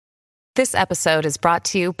This episode is brought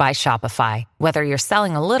to you by Shopify. Whether you're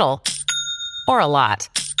selling a little or a lot,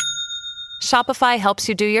 Shopify helps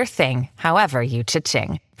you do your thing, however you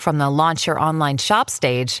cha-ching. From the launch your online shop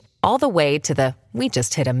stage, all the way to the we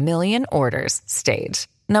just hit 1 million orders stage.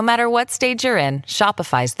 No matter what stage you're in,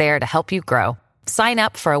 Shopify's there to help you grow. Sign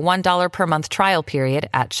up for a $1 per month trial period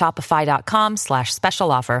at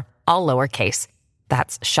shopify.com/special offer, all lowercase.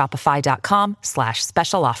 That's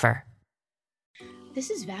shopify.com/special offer. This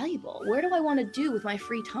is valuable. Where do I want to do with my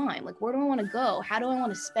free time? Like, where do I want to go? How do I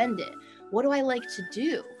want to spend it? What do I like to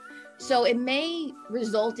do? So it may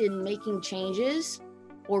result in making changes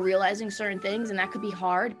or realizing certain things, and that could be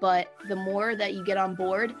hard, but the more that you get on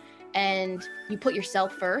board and you put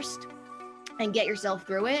yourself first and get yourself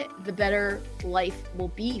through it, the better life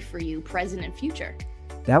will be for you, present and future.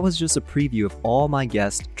 That was just a preview of all my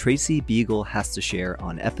guest Tracy Beagle has to share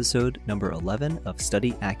on episode number 11 of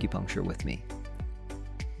Study Acupuncture with me.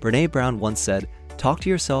 Brene Brown once said, "Talk to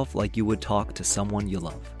yourself like you would talk to someone you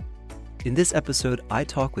love." In this episode, I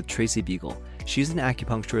talk with Tracy Beagle. She's an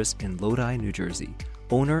acupuncturist in Lodi, New Jersey,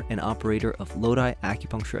 owner and operator of Lodi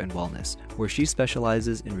Acupuncture and Wellness, where she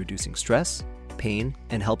specializes in reducing stress, pain,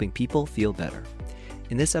 and helping people feel better.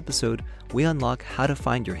 In this episode, we unlock how to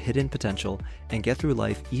find your hidden potential and get through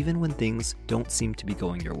life even when things don't seem to be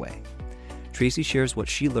going your way. Tracy shares what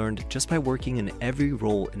she learned just by working in every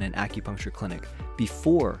role in an acupuncture clinic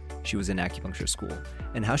before she was in acupuncture school,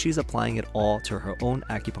 and how she's applying it all to her own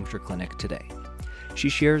acupuncture clinic today. She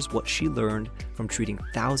shares what she learned from treating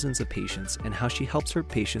thousands of patients and how she helps her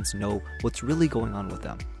patients know what's really going on with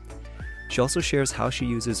them. She also shares how she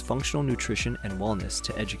uses functional nutrition and wellness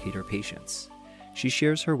to educate her patients. She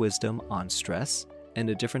shares her wisdom on stress and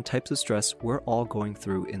the different types of stress we're all going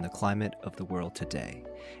through in the climate of the world today,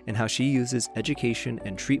 and how she uses education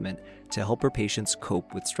and treatment to help her patients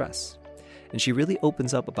cope with stress. And she really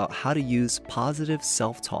opens up about how to use positive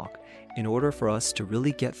self-talk in order for us to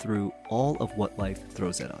really get through all of what life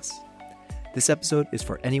throws at us. This episode is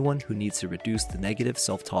for anyone who needs to reduce the negative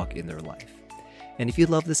self-talk in their life. And if you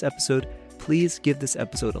love this episode, please give this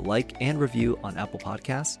episode a like and review on Apple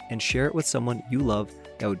Podcasts and share it with someone you love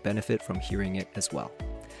that would benefit from hearing it as well.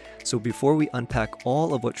 So before we unpack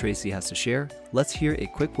all of what Tracy has to share, let's hear a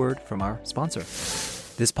quick word from our sponsor.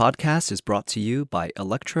 This podcast is brought to you by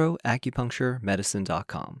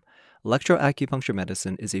electroacupuncturemedicine.com. Electroacupuncture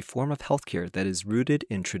medicine is a form of healthcare that is rooted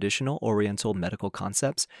in traditional Oriental medical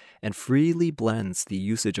concepts and freely blends the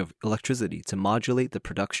usage of electricity to modulate the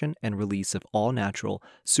production and release of all natural,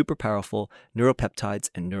 super powerful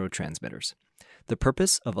neuropeptides and neurotransmitters. The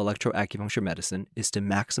purpose of electroacupuncture medicine is to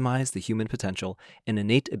maximize the human potential and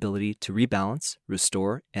innate ability to rebalance,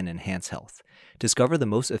 restore, and enhance health. Discover the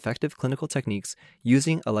most effective clinical techniques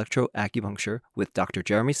using electroacupuncture with Dr.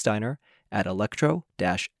 Jeremy Steiner at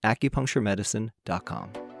electro-acupuncturemedicine.com.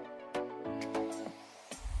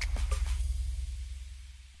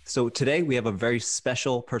 So today we have a very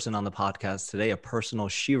special person on the podcast today, a personal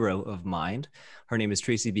shiro of mine. Her name is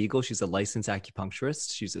Tracy Beagle. She's a licensed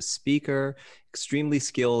acupuncturist. She's a speaker, extremely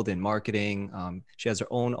skilled in marketing. She has her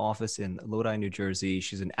own office in Lodi, New Jersey.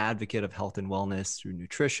 She's an advocate of health and wellness through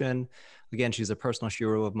nutrition. Again, she's a personal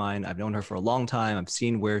shiro of mine. I've known her for a long time. I've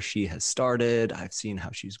seen where she has started. I've seen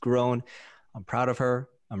how she's grown. I'm proud of her.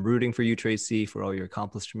 I'm rooting for you, Tracy, for all your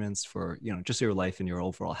accomplishments, for just your life and your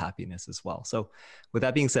overall happiness as well. So with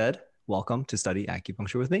that being said, welcome to Study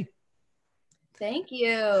Acupuncture with me. Thank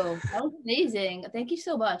you. That was amazing. Thank you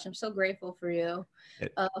so much. I'm so grateful for you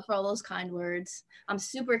for all those kind words. I'm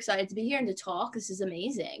super excited to be here and to talk. This is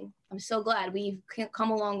amazing. I'm so glad we've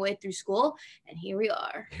come a long way through school, and here we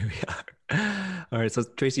are. Here we are. All right. So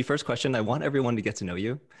Tracy, first question, I want everyone to get to know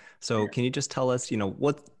you. So can you just tell us,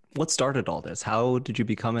 what started all this? How did you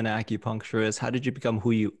become an acupuncturist? How did you become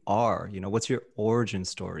who you are? What's your origin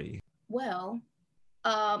story? Well,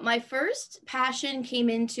 my first passion came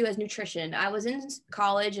into as nutrition. I was in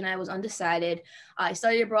college and I was undecided. I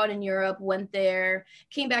studied abroad in Europe, went there,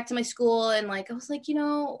 came back to my school, and I was like,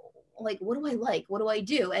 what do I like? What do I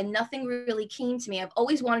do? And nothing really came to me. I've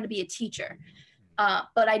always wanted to be a teacher.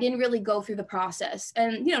 But I didn't really go through the process.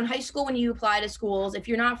 And, in high school, when you apply to schools, if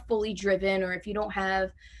you're not fully driven or if you don't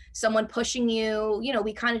have someone pushing you,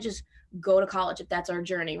 we kind of just go to college if that's our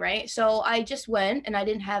journey, right? So I just went, and I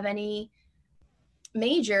didn't have any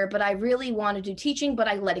major, but I really wanted to do teaching, but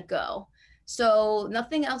I let it go. So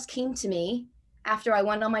nothing else came to me. After I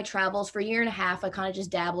went on my travels for a year and a half, I kind of just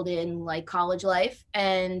dabbled in college life,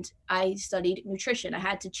 and I studied nutrition. I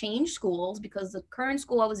had to change schools because the current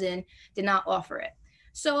school I was in did not offer it.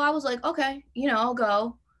 So I was like, okay, I'll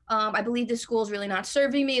go. I believe this school is really not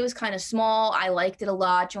serving me. It was kind of small. I liked it a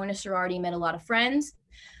lot, joined a sorority, met a lot of friends.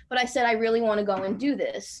 but I said, I really want to go and do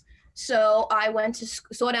this. So I went to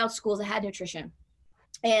sort out schools that had nutrition.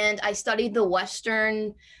 And I studied the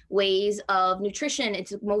Western ways of nutrition.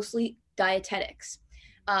 It's mostly dietetics.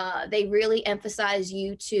 They really emphasize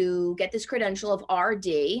you to get this credential of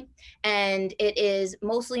RD, and it is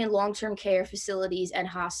mostly in long-term care facilities and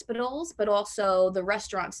hospitals, but also the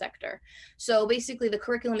restaurant sector. So basically the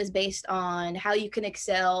curriculum is based on how you can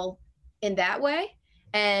excel in that way.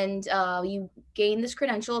 And you gain this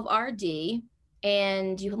credential of RD,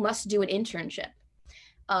 and you must do an internship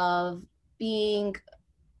of being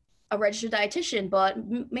a registered dietitian, but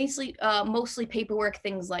mostly paperwork,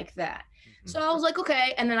 things like that. So I was like,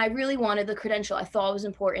 okay. And then I really wanted the credential. I thought it was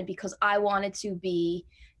important because I wanted to be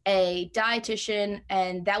a dietitian,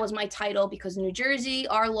 and that was my title, because in New Jersey,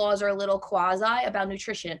 our laws are a little quasi about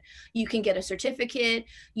nutrition. You can get a certificate,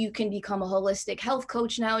 you can become a holistic health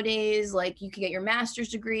coach nowadays, like you can get your master's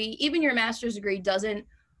degree. Even your master's degree doesn't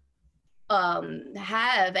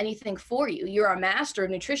have anything for you. You're a master of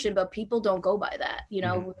nutrition, but people don't go by that. You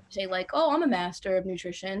know, say like, oh, I'm a master of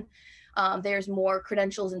nutrition. There's more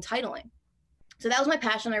credentials and titling. So that was my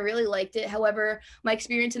passion. I really liked it. However, my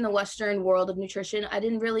experience in the Western world of nutrition, I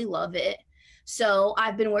didn't really love it. So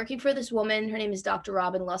I've been working for this woman. Her name is Dr.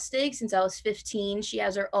 Robin Lustig since I was 15. She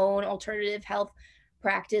has her own alternative health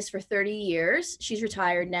practice for 30 years. She's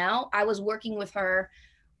retired now. I was working with her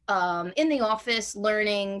in the office,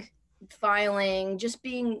 learning, filing, just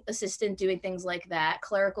being assistant, doing things like that,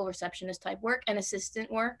 clerical receptionist type work and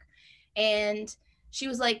assistant work. And she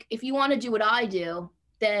was like, if you want to do what I do,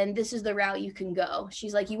 then this is the route you can go.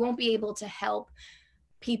 She's like, you won't be able to help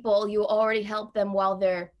people. You already help them while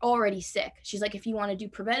they're already sick. She's like, if you want to do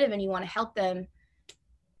preventive and you want to help them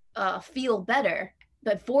feel better,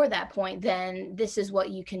 but for that point, then this is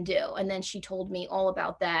what you can do. And then she told me all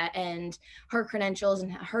about that and her credentials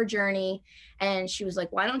and her journey. And she was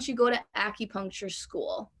like, why don't you go to acupuncture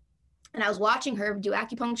school? And I was watching her do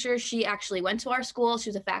acupuncture. She actually went to our school. She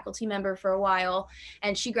was a faculty member for a while,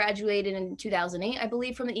 and she graduated in 2008, I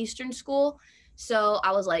believe, from the Eastern School. So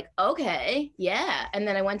I was like, okay, yeah. And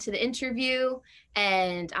then I went to the interview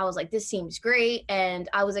and I was like, this seems great. And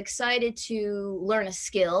I was excited to learn a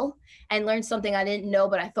skill and learn something I didn't know,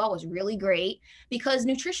 but I thought was really great, because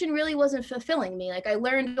nutrition really wasn't fulfilling me. Like I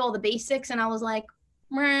learned all the basics and I was like,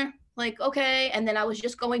 meh. Like, okay. And then I was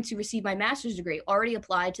just going to receive my master's degree, already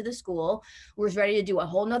applied to the school, was ready to do a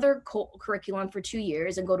whole nother curriculum for 2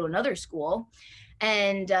 years and go to another school.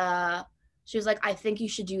 And she was like, I think you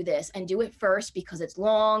should do this and do it first because it's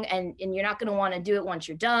long and you're not going to want to do it once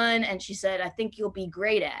you're done. And she said, I think you'll be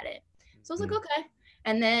great at it. So I was like, okay.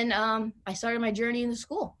 And then I started my journey in the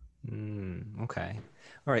school. Okay.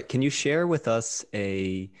 All right. Can you share with us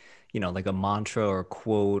like a mantra or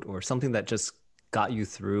quote or something that just got you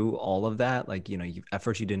through all of that? Like, at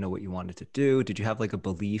first you didn't know what you wanted to do. Did you have like a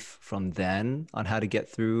belief from then on how to get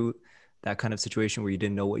through that kind of situation where you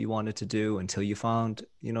didn't know what you wanted to do until you found,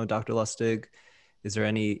 Dr. Lustig? Is there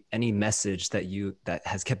any message that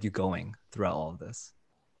has kept you going throughout all of this?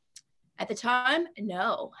 At the time,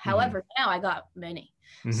 no. However, now I got many.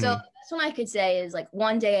 So that's what I could say is like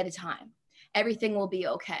one day at a time, everything will be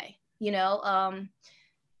okay. One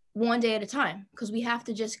day at a time, because we have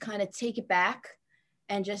to just kind of take it back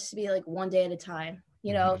and just be like one day at a time,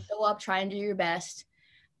 show up, try and do your best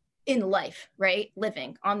in life, right?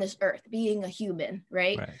 Living on this earth, being a human,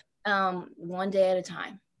 right? One day at a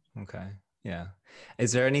time. Okay. Yeah.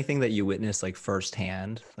 Is there anything that you witnessed like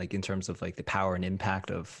firsthand, like in terms of like the power and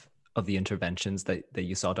impact of the interventions that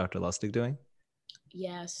you saw Dr. Lustig doing?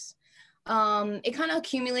 Yes. It kind of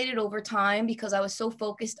accumulated over time because I was so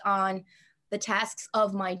focused on the tasks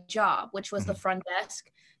of my job, which was the front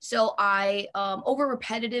desk. So I, over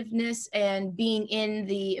repetitiveness and being in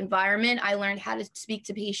the environment, I learned how to speak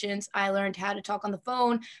to patients. I learned how to talk on the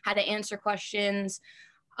phone, how to answer questions,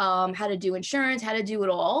 how to do insurance, how to do it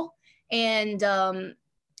all. And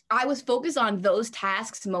I was focused on those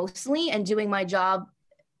tasks mostly and doing my job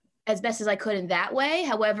as best as I could in that way.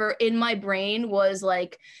 However, in my brain was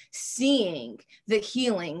like seeing the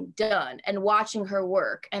healing done and watching her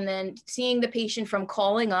work, and then seeing the patient from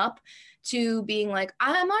calling up to being like,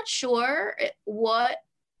 I'm not sure what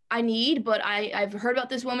I need, but I've heard about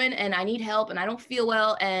this woman and I need help and I don't feel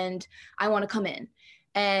well and I want to come in.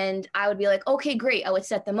 And I would be like, okay, great. I would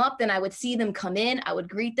set them up. Then I would see them come in. I would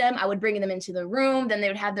greet them. I would bring them into the room. Then they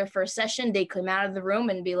would have their first session. They'd come out of the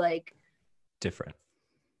room and be like, different.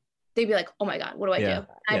 They'd be like, oh my God, what do I do?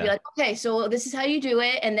 I'd be like, okay, so this is how you do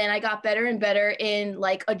it. And then I got better and better in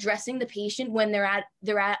like addressing the patient when they're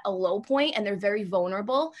at a low point and they're very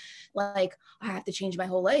vulnerable. Like, I have to change my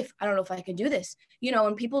whole life. I don't know if I can do this,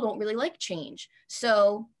 and people don't really like change.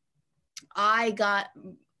 So I got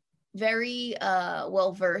very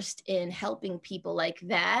well versed in helping people like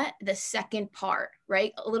that. The second part,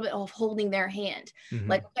 right? A little bit of holding their hand.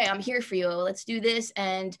 Like, okay, I'm here for you. Let's do this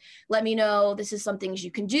and let me know this is some things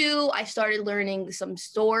you can do. I started learning some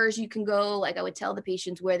stores you can go. Like I would tell the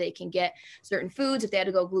patients where they can get certain foods if they had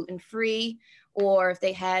to go gluten-free or if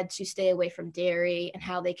they had to stay away from dairy and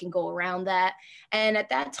how they can go around that. And at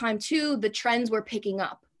that time too, the trends were picking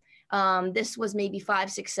up. This was maybe 5,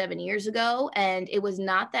 6, 7 years ago, and it was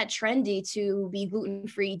not that trendy to be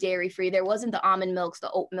gluten-free, dairy-free. There wasn't the almond milks, the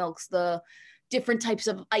oat milks, the different types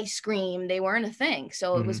of ice cream. They weren't a thing.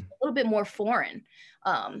 So it was a little bit more foreign.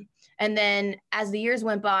 And then as the years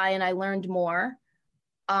went by and I learned more,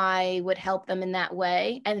 I would help them in that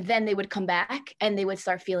way. And then they would come back and they would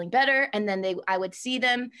start feeling better. And then I would see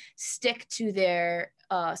them stick to their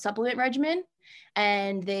supplement regimen.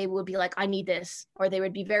 And they would be like, I need this. Or they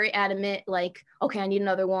would be very adamant, like, okay, I need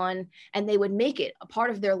another one. And they would make it a part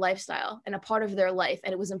of their lifestyle and a part of their life.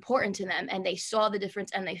 And it was important to them. And they saw the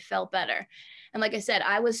difference and they felt better. And like I said,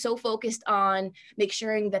 I was so focused on make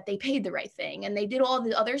sure that they paid the right thing. And they did all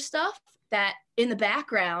the other stuff that in the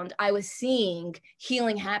background, I was seeing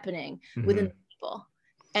healing happening within the people.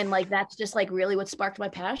 And like, that's just like really what sparked my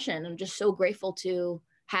passion. I'm just so grateful to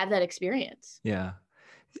have that experience. Yeah.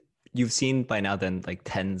 You've seen by now then like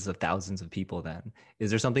tens of thousands of people then. Is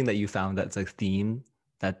there something that you found that's a theme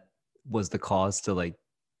that was the cause to like,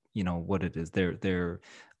 you know, what it is, their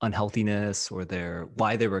unhealthiness or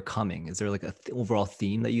why they were coming? Is there like a overall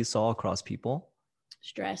theme that you saw across people?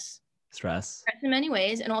 Stress in many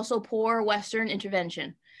ways, and also poor Western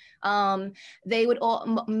intervention. They would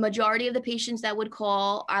all, majority of the patients that would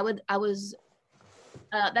call,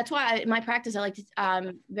 that's why in my practice, I like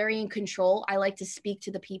to, very in control. I like to speak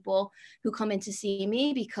to the people who come in to see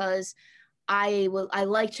me because I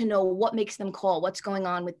like to know what makes them call, what's going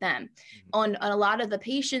on with them. On a lot of the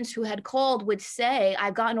patients who had called would say,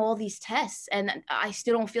 I've gotten all these tests and I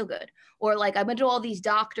still don't feel good. Or like, I went to all these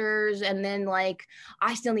doctors and then like,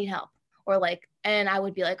 I still need help. Or like, and I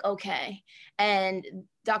would be like, okay. And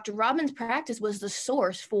Dr. Robin's practice was the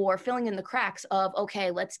source for filling in the cracks of,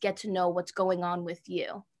 okay, let's get to know what's going on with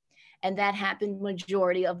you. And that happened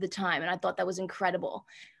majority of the time. And I thought that was incredible.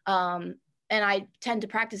 And I tend to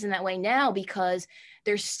practice in that way now because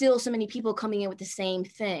there's still so many people coming in with the same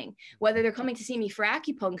thing. Whether they're coming to see me for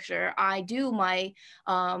acupuncture, I do my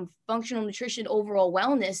functional nutrition, overall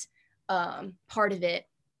wellness part of it,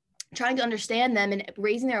 trying to understand them and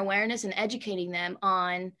raising their awareness and educating them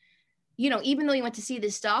on, you know, even though you went to see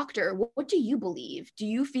this doctor, what do you believe? Do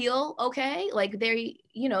you feel okay? Like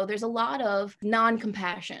there's a lot of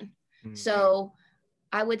non-compassion. So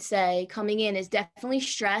I would say coming in is definitely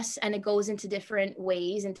stress, and it goes into different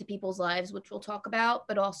ways into people's lives, which we'll talk about,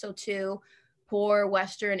 but also to poor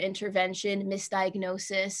Western intervention,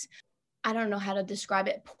 misdiagnosis. I don't know how to describe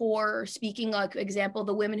it. Poor speaking, like example,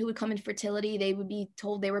 the women who would come in fertility, they would be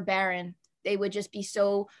told they were barren. They would just be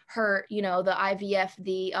so hurt. You know, the IVF,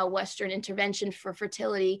 the Western intervention for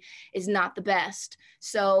fertility is not the best.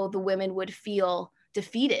 So the women would feel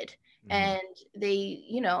defeated and they,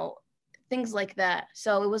 you know, things like that.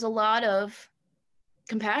 So it was a lot of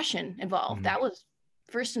compassion involved. That was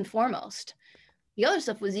first and foremost. The other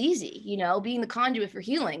stuff was easy, you know, being the conduit for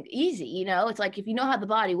healing, easy, you know, it's like, if you know how the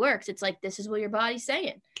body works, it's like, this is what your body's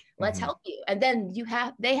saying, let's help you. And then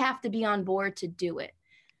they have to be on board to do it.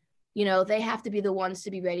 You know, they have to be the ones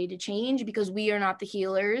to be ready to change because we are not the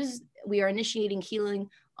healers. We are initiating healing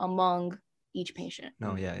among each patient.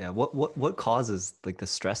 No, yeah. What causes like the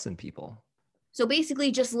stress in people? So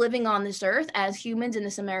basically just living on this earth as humans in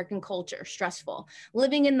this American culture, stressful.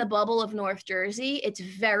 Living in the bubble of North Jersey, it's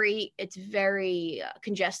very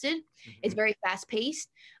congested. It's very fast paced.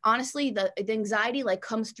 Honestly, the anxiety like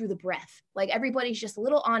comes through the breath. Like everybody's just a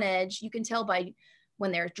little on edge. You can tell by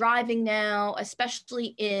when they're driving now,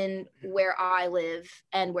 especially in where I live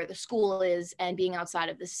and where the school is and being outside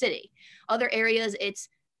of the city. Other areas, it's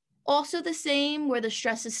also the same where the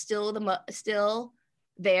stress is still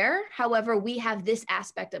there. However, we have this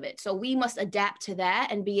aspect of it. So we must adapt to that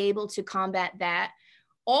and be able to combat that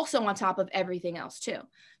also on top of everything else too.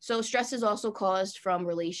 So stress is also caused from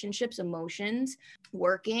relationships, emotions,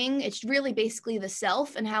 working. It's really basically the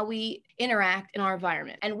self and how we interact in our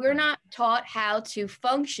environment. And we're not taught how to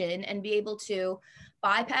function and be able to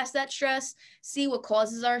bypass that stress, see what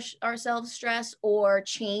causes ourselves stress or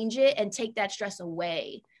change it and take that stress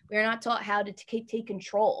away. We're not taught how to take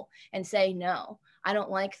control and say, no, I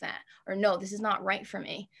don't like that, or no, this is not right for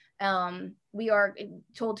me. We are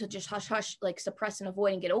told to just hush, like suppress and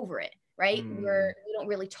avoid and get over it, right? We don't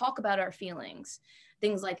really talk about our feelings.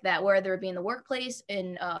 things like that, whether it be in the workplace,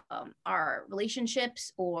 in our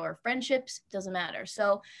relationships or friendships, doesn't matter.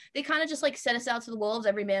 So they kind of just like set us out to the wolves,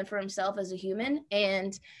 every man for himself as a human.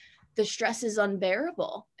 And the stress is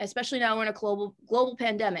unbearable, especially now we're in a global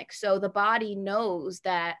pandemic. So the body knows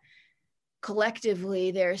that collectively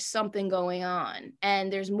there's something going on,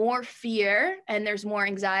 and there's more fear, and there's more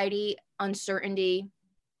anxiety, uncertainty,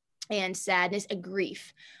 and sadness and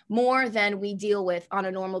grief, more than we deal with on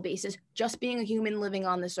a normal basis, just being a human living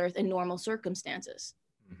on this earth in normal circumstances.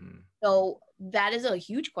 So that is a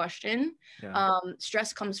huge question.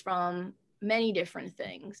 Stress comes from many different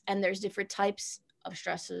things, and there's different types of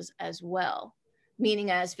stresses as well,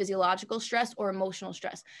 meaning as physiological stress or emotional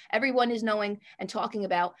stress. Everyone is knowing and talking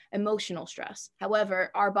about emotional stress.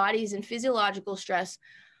 However, our bodies in physiological stress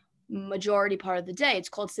majority part of the day. It's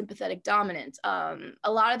called sympathetic dominance. A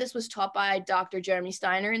lot of this was taught by Dr. Jeremy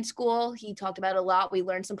Steiner in school. He talked about it a lot. We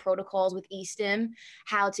learned some protocols with eSTIM,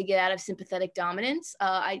 how to get out of sympathetic dominance.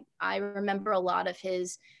 I remember a lot of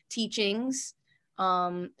his teachings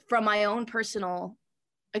from my own personal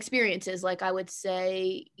experiences. Like I would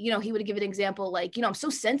say, he would give an example like, I'm so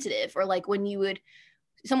sensitive, or like when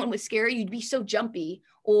someone would scare you, you'd be so jumpy,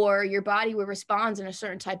 or your body would respond in a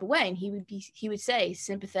certain type of way. And he would say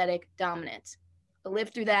sympathetic dominance. I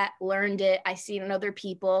lived through that, learned it. I see it in other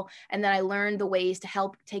people. And then I learned the ways to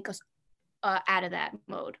help take us out of that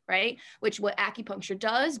mode, right? Which what acupuncture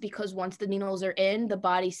does, because once the needles are in, the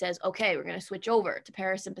body says, okay, we're going to switch over to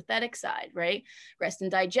parasympathetic side, right? Rest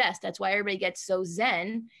and digest. That's why everybody gets so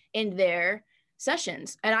zen in their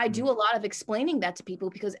sessions. And I do a lot of explaining that to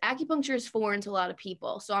people, because acupuncture is foreign to a lot of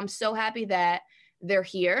people. So I'm so happy that they're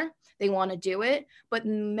here. They want to do it, but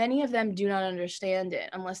many of them do not understand it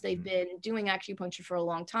unless they've been doing acupuncture for a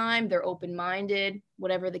long time. They're open-minded,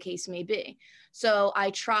 whatever the case may be. So I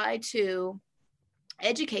try to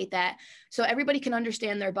educate that so everybody can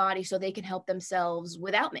understand their body, so they can help themselves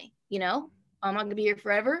without me. I'm not going to be here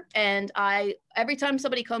forever. And every time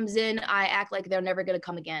somebody comes in, I act like they're never going to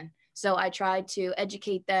come again. So I try to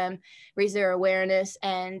educate them, raise their awareness,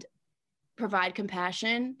 and provide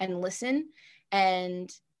compassion and listen, and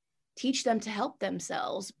teach them to help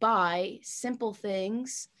themselves by simple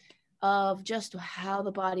things of just how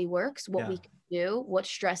the body works, what we can do, what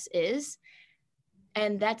stress is.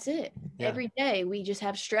 And that's it. Every day we just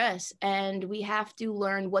have stress, and we have to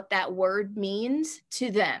learn what that word means to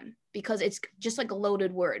them, because it's just like a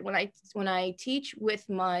loaded word. When I teach with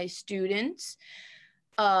my students,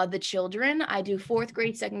 the children, I do 4th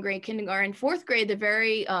grade, 2nd grade, kindergarten. 4th grade, they're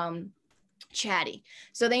very chatty,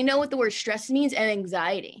 so they know what the word stress means and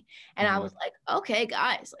anxiety. And I was like, okay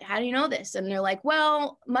guys, like, how do you know this? And they're like,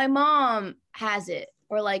 well, my mom has it,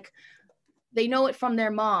 or like they know it from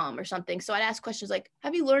their mom or something. So I'd ask questions like,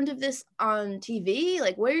 have you learned of this on TV?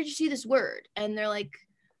 Like, where did you see this word? And they're like,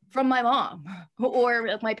 from my mom or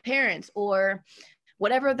like my parents, or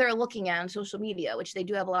whatever they're looking at on social media, which they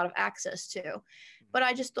do have a lot of access to. But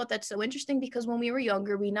I just thought that's so interesting, because when we were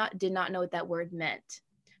younger, we did not know what that word meant.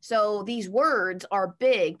 So these words are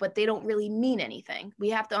big, but they don't really mean anything. We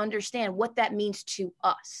have to understand what that means to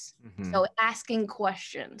us. So asking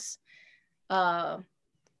questions. So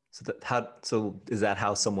is that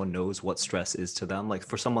how someone knows what stress is to them? Like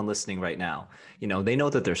for someone listening right now, they know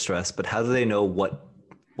that they're stressed, but how do they know what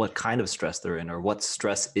kind of stress they're in, or what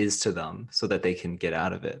stress is to them, so that they can get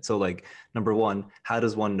out of it? So like, number one, how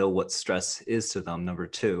does one know what stress is to them? Number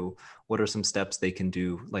two, what are some steps they can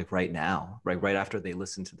do like right now, right after they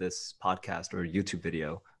listen to this podcast or YouTube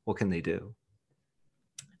video? What can they do?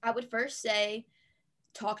 I would first say,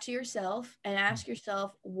 talk to yourself and ask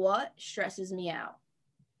yourself, what stresses me out?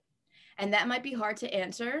 And that might be hard to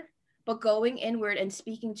answer, but going inward and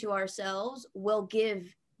speaking to ourselves will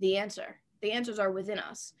give the answer. The answers are within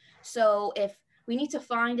us. So if we need to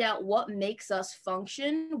find out what makes us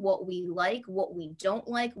function, what we like, what we don't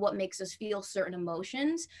like, what makes us feel certain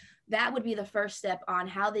emotions, that would be the first step on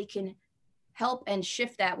how they can help and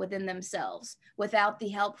shift that within themselves without the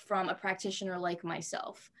help from a practitioner like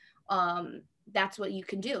myself. That's what you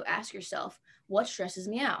can do. Ask yourself, what stresses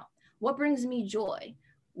me out? What brings me joy?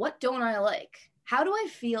 What don't I like? How do I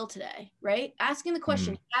feel today, right? Asking the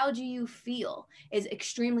question, how do you feel, is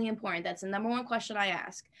extremely important. That's the number one question I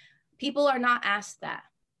ask. People are not asked that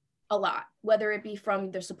a lot, whether it be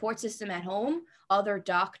from their support system at home, other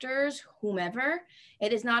doctors, whomever.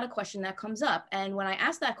 It is not a question that comes up. And when I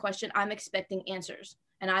ask that question, I'm expecting answers.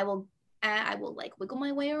 And I will like wiggle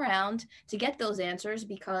my way around to get those answers,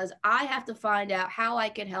 because I have to find out how I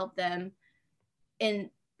can help them in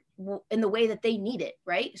the way that they need it,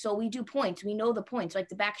 right? So we do points. We know the points, like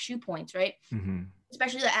the back shoe points, right?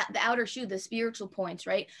 especially the outer shoe, the spiritual points,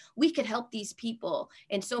 right? We could help these people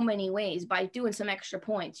in so many ways by doing some extra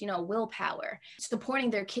points, you know, willpower, supporting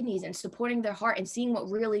their kidneys and supporting their heart and seeing what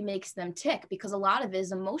really makes them tick, because a lot of it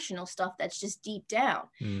is emotional stuff that's just deep down.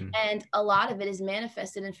 And a lot of it is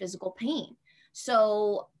manifested in physical pain.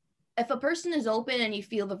 So if a person is open and you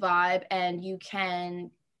feel the vibe and you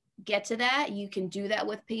can get to that, you can do that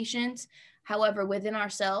with patients. However, within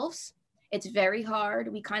ourselves, it's very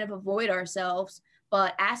hard. We kind of avoid ourselves.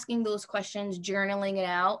 But asking those questions, journaling it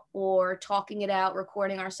out, or talking it out,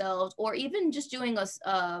 recording ourselves, or even just doing a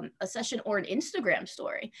session or an Instagram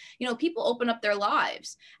story. You know, people open up their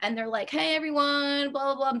lives and they're like, hey, everyone, blah,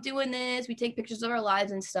 blah, blah, I'm doing this. We take pictures of our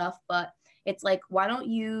lives and stuff. But it's like, why don't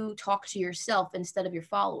you talk to yourself instead of your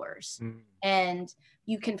followers? And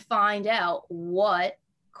you can find out what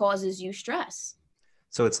causes you stress.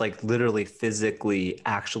 So it's like literally physically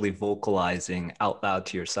actually vocalizing out loud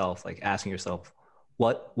to yourself, like asking yourself,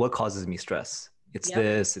 what causes me stress? It's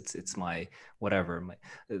this, it's my whatever,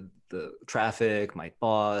 the traffic, my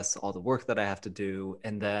boss, all the work that I have to do,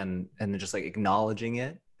 and then just like acknowledging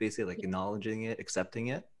it, basically like acknowledging it, accepting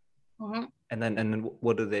it. And then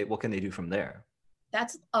what can they do from there?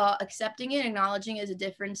 That's accepting it, acknowledging is a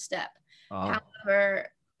different step. However,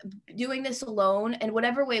 doing this alone in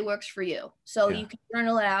whatever way works for you. So you can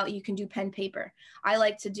journal it out, you can do pen paper. I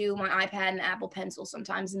like to do my iPad and Apple Pencil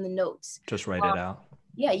sometimes in the notes. Just write it out.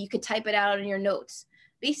 Yeah, you could type it out in your notes.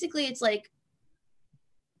 Basically, it's like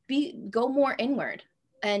go more inward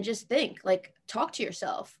and just think, like talk to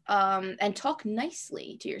yourself, and talk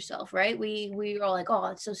nicely to yourself, right? We are like, oh,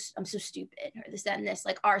 I'm so stupid, or this, that, and this.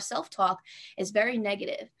 Like our self-talk is very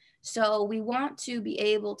negative. So we want to be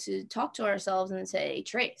able to talk to ourselves and say,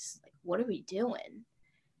 Trace, like, what are we doing?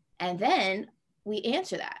 And then we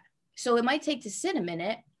answer that. So it might take to sit a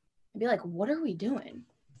minute and be like, what are we doing?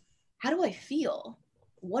 How do I feel?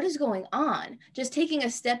 What is going on? Just taking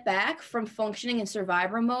a step back from functioning in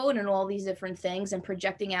survivor mode and all these different things and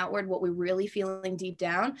projecting outward what we're really feeling deep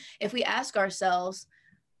down. If we ask ourselves,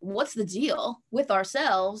 what's the deal with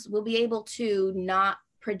ourselves, we'll be able to not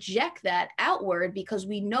project that outward because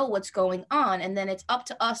we know what's going on. And then it's up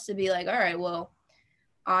to us to be like, all right, well,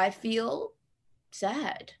 I feel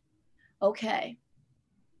sad. Okay.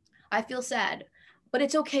 I feel sad. But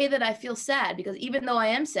it's okay that I feel sad, because even though I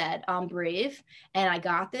am sad, I'm brave and I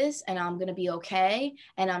got this and I'm going to be okay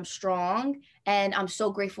and I'm strong and I'm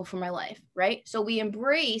so grateful for my life, right? So we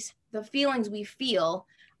embrace the feelings we feel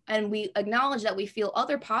and we acknowledge that we feel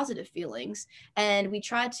other positive feelings, and we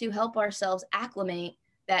try to help ourselves acclimate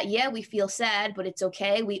that, yeah, we feel sad, but it's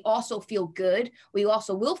okay. We also feel good. We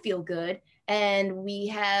also will feel good. And we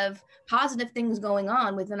have positive things going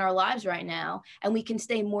on within our lives right now, and we can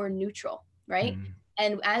stay more neutral, right?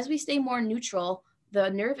 And as we stay more neutral, the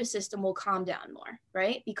nervous system will calm down more,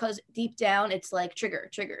 right? Because deep down, it's like trigger,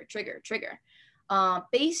 trigger, trigger, trigger,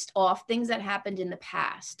 based off things that happened in the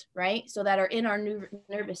past, right? So that are in our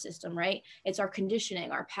nervous system, right? It's our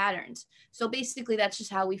conditioning, our patterns. So basically, that's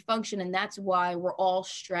just how we function. And that's why we're all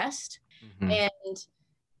stressed. And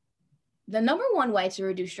the number one way to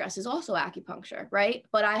reduce stress is also acupuncture, right?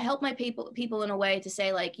 But I help my people in a way to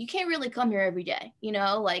say, like, you can't really come here every day, you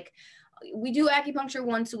know, like, we do acupuncture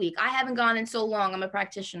once a week. I haven't gone in so long. I'm a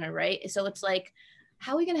practitioner, right? So it's like,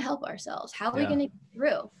 how are we going to help ourselves? How are we going to get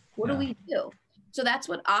through? What do we do? So that's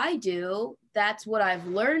what I do. That's what I've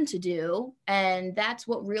learned to do. And that's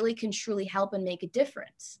what really can truly help and make a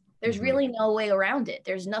difference. There's really no way around it.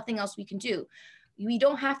 There's nothing else we can do. We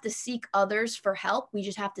don't have to seek others for help. We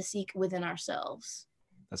just have to seek within ourselves.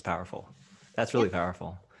 That's powerful. That's really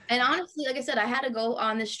powerful. And honestly, like I said, I had to go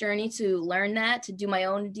on this journey to learn that, to do my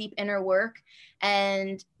own deep inner work,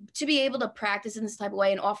 and to be able to practice in this type of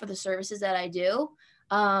way and offer the services that I do.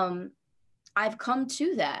 I've come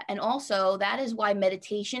to that. And also that is why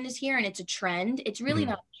meditation is here, and it's a trend. It's really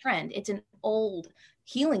not a trend. It's an old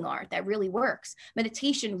healing art that really works.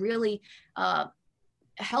 Meditation really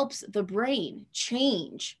helps the brain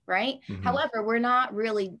change, right? However, we're not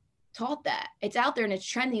really taught that. It's out there and it's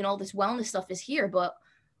trendy and all this wellness stuff is here, but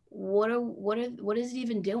what is it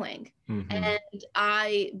even doing? And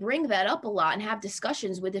I bring that up a lot and have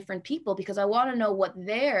discussions with different people because I want to know what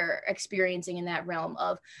they're experiencing in that realm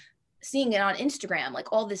of seeing it on Instagram,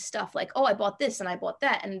 like all this stuff, like, oh, I bought this and I bought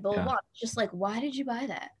that and blah, blah, blah. Just like, why did you buy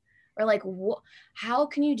that? Or like, how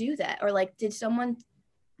can you do that? Or like, did someone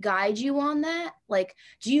guide you on that? Like,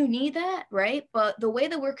 do you need that? Right. But the way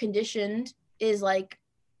that we're conditioned is like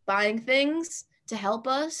buying things to help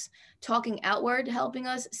us, talking outward, helping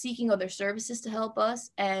us, seeking other services to help us.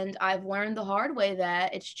 And I've learned the hard way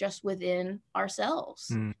that it's just within ourselves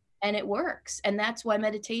and it works. And that's why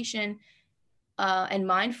meditation and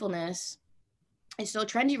mindfulness is so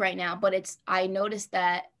trendy right now, but I noticed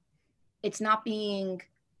that it's not being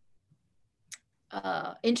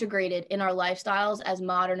integrated in our lifestyles as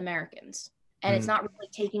modern Americans. And it's not really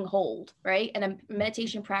taking hold, right? And a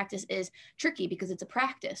meditation practice is tricky because it's a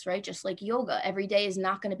practice, right? Just like yoga, every day is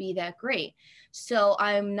not going to be that great. So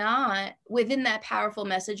I'm not within that powerful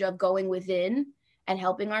message of going within and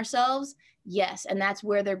helping ourselves. Yes. And that's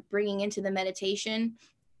where they're bringing into the meditation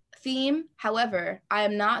theme. However, I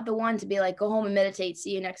am not the one to be like, go home and meditate,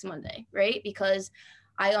 see you next Monday, right? Because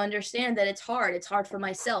I understand that it's hard. It's hard for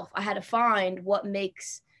myself. I had to find what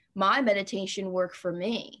makes my meditation work for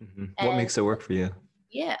me. What makes it work for you?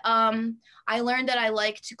 Yeah. I learned that I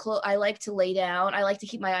like to lay down. I like to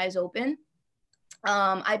keep my eyes open.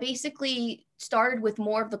 I basically started with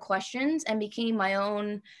more of the questions and became my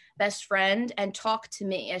own best friend and talked to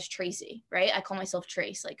me as Tracy, right? I call myself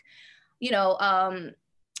Trace. Like,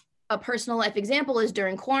 a personal life example is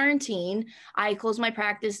during quarantine, I closed my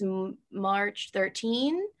practice March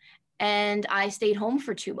 13. And I stayed home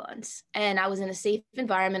for 2 months and I was in a safe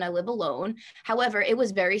environment. I live alone. However, it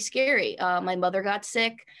was very scary. My mother got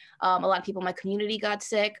sick. A lot of people in my community got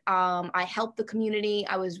sick. I helped the community.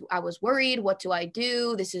 I was worried. What do I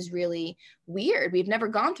do? This is really weird. We've never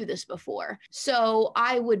gone through this before. So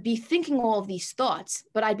I would be thinking all of these thoughts,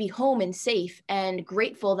 but I'd be home and safe and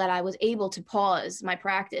grateful that I was able to pause my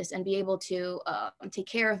practice and be able to take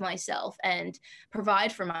care of myself and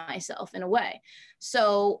provide for myself in a way.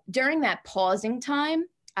 So during that pausing time,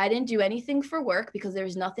 I didn't do anything for work because there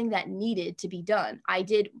was nothing that needed to be done. I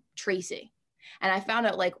did Tracy. And I found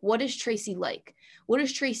out, like, what is Tracy like? What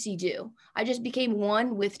does Tracy do? I just became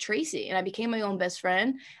one with Tracy and I became my own best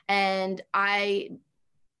friend. And I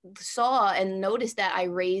saw and noticed that I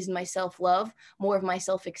raised my self-love, more of my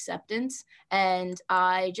self-acceptance. And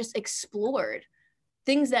I just explored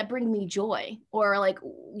things that bring me joy or like,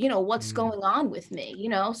 what's going on with me,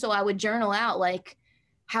 So I would journal out like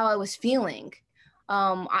how I was feeling.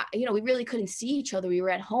 We really couldn't see each other. We were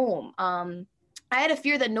at home. I had a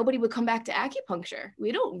fear that nobody would come back to acupuncture.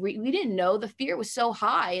 We didn't know. The fear was so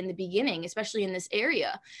high in the beginning, especially in this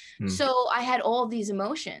area. So I had all of these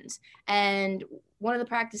emotions. And one of the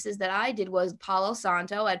practices that I did was Palo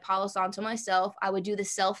Santo. I had Palo Santo myself. I would do the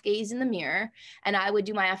self-gaze in the mirror and I would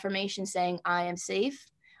do my affirmation saying, I am safe,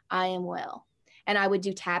 I am well. And I would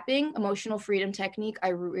do tapping, emotional freedom technique. I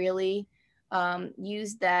really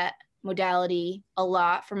used that modality a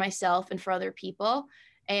lot for myself and for other people.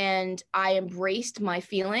 And I embraced my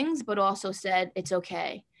feelings, but also said, it's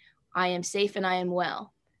okay. I am safe and I am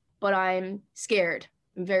well, but I'm scared.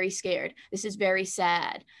 I'm very scared. This is very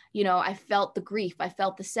sad. I felt the grief. I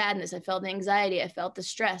felt the sadness. I felt the anxiety. I felt the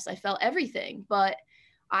stress. I felt everything, but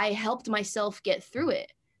I helped myself get through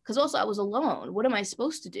it because also I was alone. What am I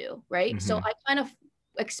supposed to do? Right. So I kind of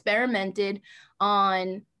experimented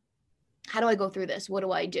on how do I go through this? What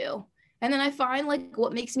do I do? And then I find like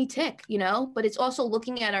what makes me tick, but it's also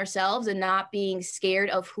looking at ourselves and not being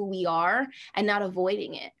scared of who we are and not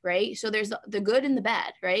avoiding it. Right. So there's the good and the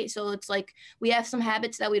bad. Right. So it's like we have some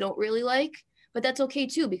habits that we don't really like, but that's okay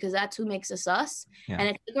too, because that's who makes us us. Yeah. And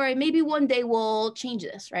it's like, all right, maybe one day we'll change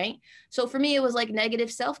this. Right. So for me, it was like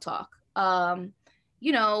negative self-talk.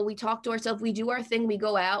 We talk to ourselves, we do our thing, we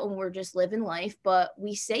go out and we're just living life, but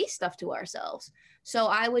we say stuff to ourselves. So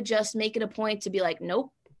I would just make it a point to be like,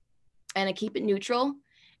 nope. And I keep it neutral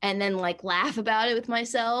and then like laugh about it with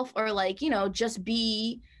myself or like, just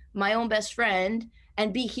be my own best friend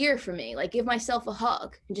and be here for me. Like give myself a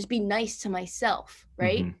hug and just be nice to myself.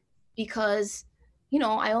 Right. Because,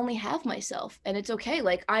 I only have myself and it's okay.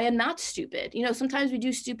 Like I am not stupid. Sometimes we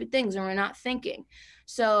do stupid things and we're not thinking.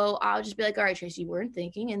 So I'll just be like, all right, Tracy, you weren't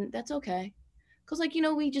thinking and that's okay. Cause like,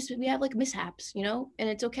 we have like mishaps, and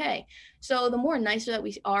it's okay. So the more nicer that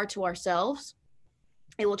we are to ourselves,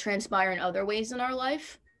 it will transpire in other ways in our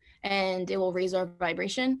life and it will raise our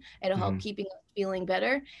vibration. It'll help keeping us feeling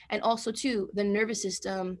better. And also too, the nervous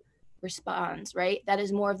system responds, right? That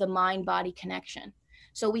is more of the mind-body connection.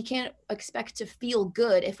 So we can't expect to feel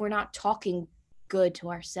good if we're not talking good to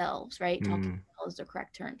ourselves, right? Talking is the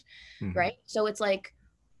correct terms, right? So it's like,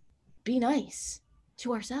 be nice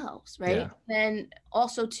to ourselves, right? Yeah. And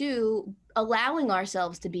also too, allowing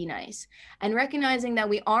ourselves to be nice and recognizing that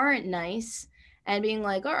we aren't nice and being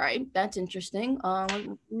like, all right, that's interesting.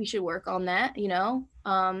 We should work on that,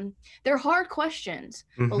 They're hard questions,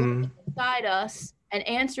 but looking inside us and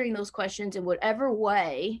answering those questions in whatever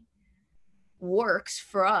way works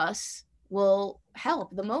for us will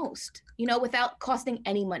help the most, without costing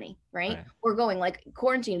any money, right? Right. We're going like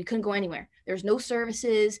quarantine, we couldn't go anywhere. There's no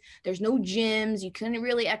services, there's no gyms, you couldn't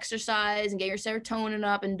really exercise and get your serotonin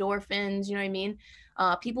up, endorphins, you know what I mean?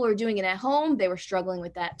 People were doing it at home, they were struggling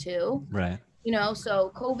with that too. Right.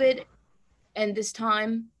 So COVID and this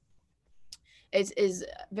time is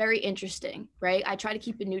very interesting, right? I try to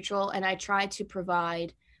keep it neutral and I try to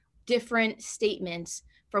provide different statements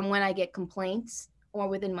from when I get complaints or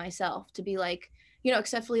within myself to be like,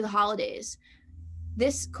 except for the holidays.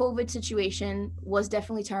 This COVID situation was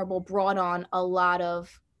definitely terrible, brought on a lot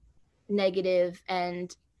of negative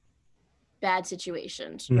and bad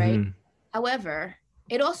situations, right? However,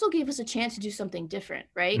 it also gave us a chance to do something different,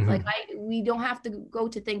 right? Like we don't have to go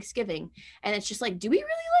to Thanksgiving and it's just like, do we really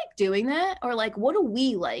like doing that? Or like, what do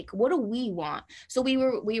we like? What do we want? So we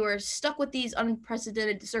were stuck with these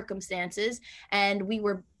unprecedented circumstances and we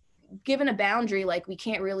were given a boundary, like we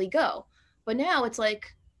can't really go. But now it's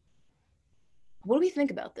like, what do we think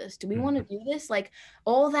about this? Do we want to do this? Like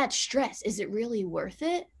all that stress, is it really worth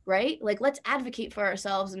it? Right? Like, let's advocate for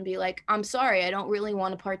ourselves and be like, I'm sorry, I don't really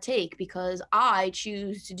want to partake because I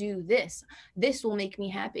choose to do this. This will make me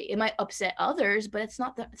happy. It might upset others, but it's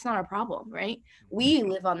not our problem, right? We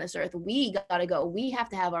live on this earth. We got to go. We have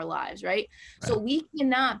to have our lives, right? So we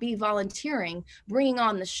cannot be volunteering, bringing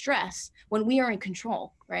on the stress when we are in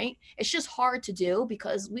control, right? It's just hard to do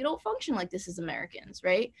because we don't function like this as Americans,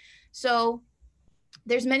 right? So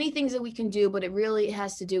there's many things that we can do, but it really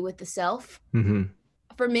has to do with the self.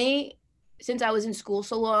 For me, since I was in school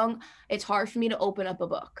so long, it's hard for me to open up a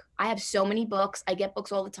book. I have so many books. I get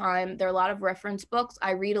books all the time. There are a lot of reference books.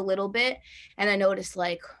 I read a little bit and I notice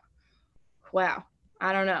like, wow,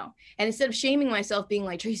 I don't know. And instead of shaming myself, being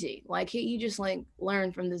like, Tracy, why can't you just like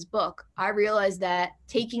learn from this book? I realized that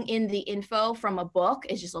taking in the info from a book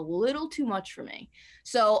is just a little too much for me.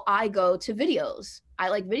 So I go to videos. I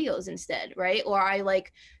like videos instead, right? Or I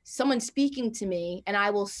like someone speaking to me and I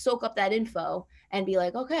will soak up that info and be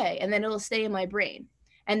like, okay, and then it'll stay in my brain.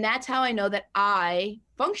 And that's how I know that I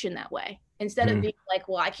function that way. Instead of being like,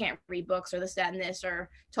 well, I can't read books or this, that, and this, or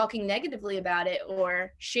talking negatively about it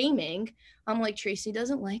or shaming, I'm like, Tracy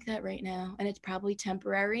doesn't like that right now. And it's probably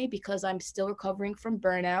temporary because I'm still recovering from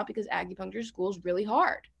burnout because acupuncture school is really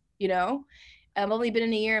hard, I've only been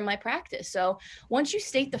in a year in my practice. So once you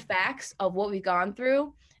state the facts of what we've gone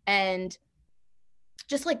through and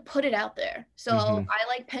just like put it out there. So I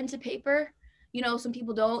like pen to paper. Some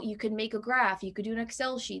people don't. You could make a graph. You could do an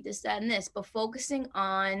Excel sheet, this, that, and this. But focusing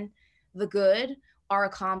on the good, our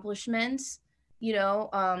accomplishments,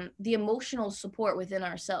 the emotional support within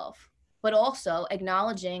ourselves. But also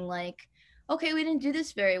acknowledging like, okay, we didn't do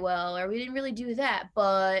this very well, or we didn't really do that.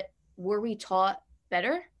 But were we taught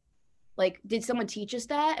better? Like, did someone teach us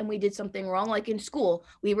that and we did something wrong? Like in school,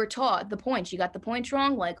 we were taught the points. You got the points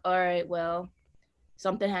wrong. Like, all right, well,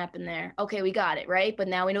 something happened there. Okay, we got it, right? But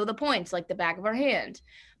now we know the points like the back of our hand.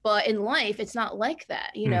 But in life, it's not like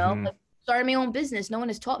that, Like, starting my own business, no one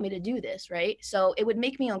has taught me to do this, right? So it would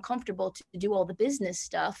make me uncomfortable to do all the business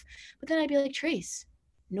stuff. But then I'd be like, Trace,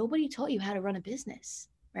 nobody taught you how to run a business,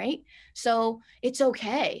 right? So it's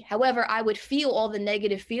okay. However, I would feel all the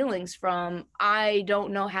negative feelings from, I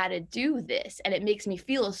don't know how to do this. And it makes me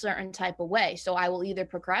feel a certain type of way. So I will either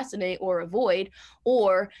procrastinate or avoid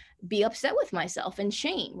or be upset with myself and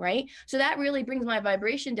shame, right? So that really brings my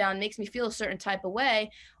vibration down, makes me feel a certain type of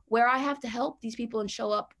way where I have to help these people and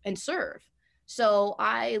show up and serve. So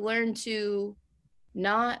I learned to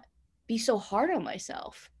not be so hard on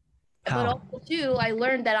myself. But also too, I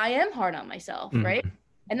learned that I am hard on myself, right?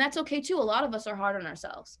 And that's okay too. A lot of us are hard on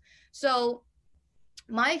ourselves. So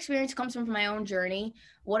my experience comes from my own journey,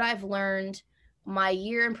 what I've learned my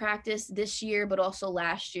year in practice this year, but also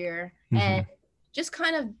last year, and just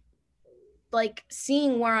kind of like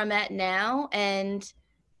seeing where I'm at now and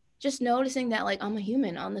just noticing that like I'm a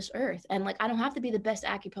human on this earth and like I don't have to be the best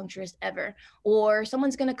acupuncturist ever, or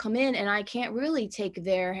someone's going to come in and I can't really take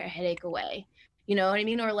their headache away. You know what I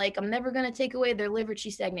mean? Or like I'm never going to take away their liver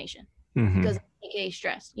qi stagnation because aka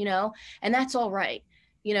stress, and that's all right,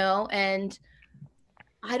 and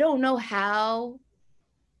I don't know how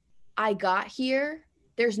I got here.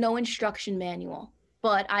 There's no instruction manual,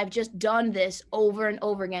 but I've just done this over and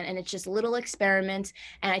over again, and it's just little experiments,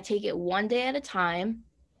 and I take it one day at a time.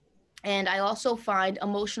 And I also find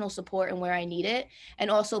emotional support in where I need it, and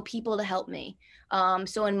also people to help me.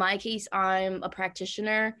 So in my case, I'm a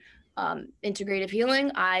practitioner, integrative healing.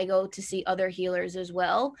 I go to see other healers as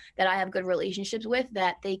well that I have good relationships with,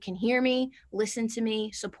 that they can hear me, listen to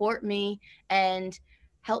me, support me, and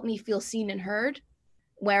help me feel seen and heard,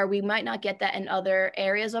 where we might not get that in other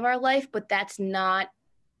areas of our life, but that's not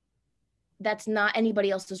that's not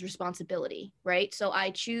anybody else's responsibility, right? So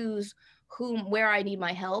I choose where I need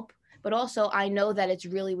my help, but also I know that it's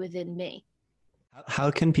really within me.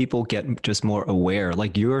 How can people get just more aware?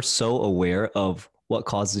 Like, you're so aware of what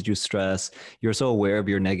causes you stress. You're so aware of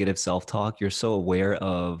your negative self-talk. You're so aware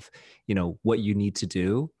of, what you need to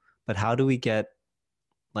do. But how do we get,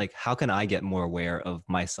 like, how can I get more aware of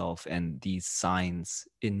myself and these signs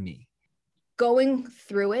in me? Going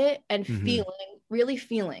through it and Mm-hmm. really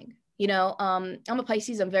feeling. I'm a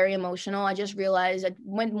Pisces. I'm very emotional. I just realized I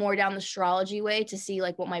went more down the astrology way to see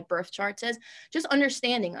like what my birth chart says, just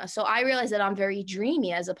understanding us. So I realized that I'm very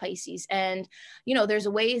dreamy as a Pisces. And, there's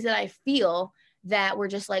ways that I feel that were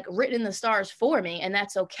just like written in the stars for me, and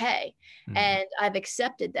that's okay. Mm-hmm. And I've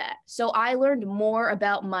accepted that. So I learned more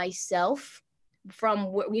about myself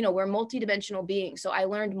from, we're multidimensional beings. So I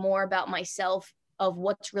learned more about myself, of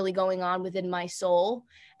what's really going on within my soul,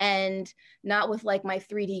 and not with like my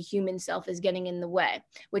 3D human self is getting in the way,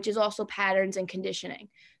 which is also patterns and conditioning.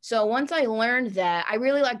 So once I learned that, I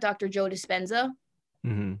really like Dr. Joe Dispenza.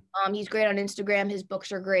 Mm-hmm. He's great on Instagram. His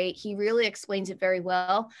books are great. He really explains it very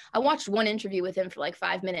well. I watched one interview with him for like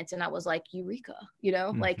 5 minutes and I was like, Eureka,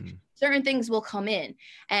 like Mm-hmm. certain things will come in,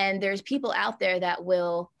 and there's people out there that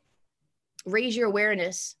will raise your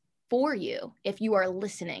awareness for you if you are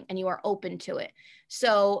listening and you are open to it.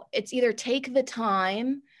 So it's either take the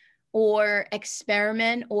time or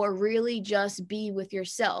experiment or really just be with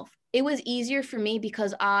yourself. It was easier for me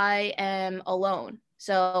because I am alone.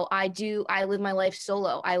 So I live my life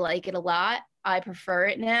solo. I like it a lot. I prefer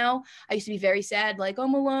it now. I used to be very sad, like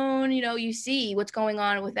I'm alone. You see what's going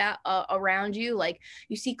on with that around you. Like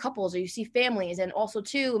you see couples or you see families. And also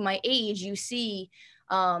too, my age, you see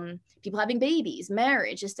people having babies,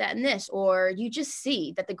 marriage, this, that, and this, or you just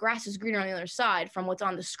see that the grass is greener on the other side from what's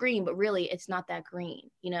on the screen, but really it's not that green.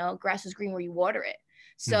 Grass is green where you water it.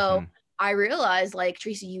 So Mm-hmm. I realized, like,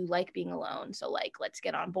 Tracy, you like being alone. So like, let's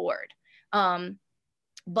get on board.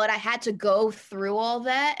 But I had to go through all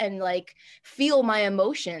that and like feel my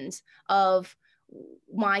emotions of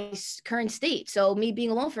my current state. So me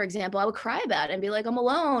being alone, for example, I would cry about it and be like, I'm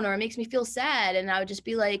alone, or it makes me feel sad. And I would just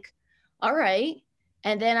be like, all right.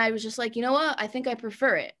 And then I was just like, you know what? I think I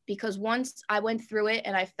prefer it, because once I went through it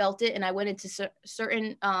and I felt it and I went into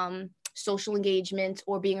certain social engagements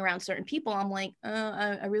or being around certain people, I'm like,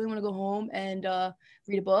 I really want to go home and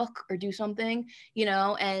read a book or do something,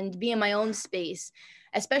 and be in my own space.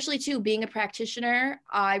 Especially too, being a practitioner,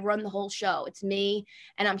 I run the whole show. It's me,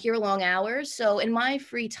 and I'm here long hours. So in my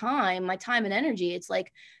free time, my time and energy, it's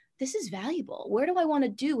like, this is valuable. Where do I want to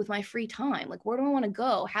do with my free time? Like, where do I want to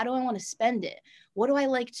go? How do I want to spend it? What do I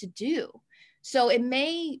like to do? So it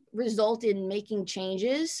may result in making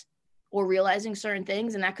changes or realizing certain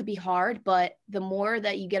things, and that could be hard, but the more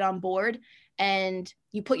that you get on board and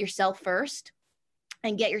you put yourself first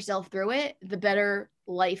and get yourself through it, the better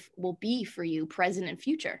life will be for you, present and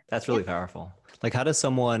future. That's really powerful. Like, how does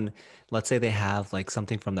someone, let's say they have like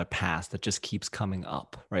something from their past that just keeps coming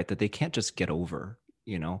up, right? That they can't just get over,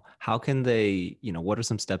 how can they, what are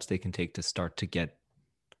some steps they can take to start to get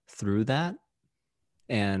through that?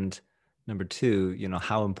 And number two,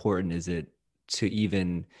 how important is it to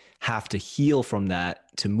even have to heal from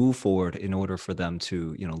that to move forward in order for them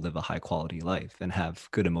to, live a high quality life and have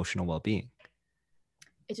good emotional well-being?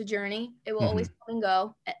 It's a journey. It will Mm-hmm. always come and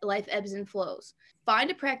go. Life ebbs and flows. Find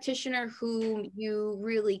a practitioner who you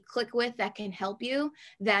really click with that can help you.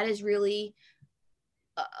 That is really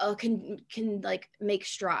can like make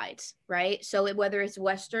strides, right? So whether it's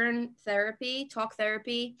Western therapy, talk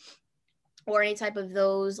therapy, or any type of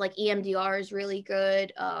those, like EMDR is really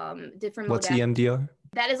good. Different What's modalities. EMDR?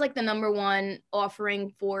 That is like the number one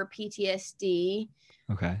offering for PTSD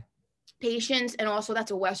Okay. patients, and also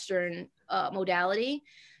that's a Western modality.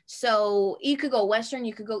 So you could go Western,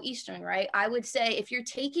 you could go Eastern, right? I would say if you're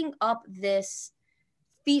taking up this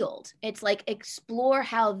field, it's like explore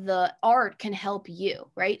how the art can help you,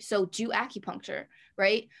 right? So do acupuncture,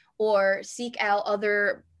 right? Or seek out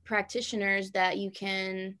other practitioners that you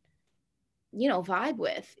can, vibe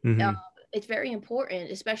with. Mm-hmm. It's very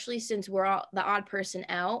important, especially since we're all the odd person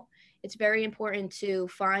out. It's very important to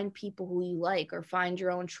find people who you like or find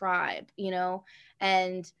your own tribe,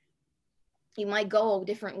 and you might go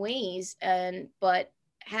different ways, but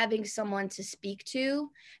having someone to speak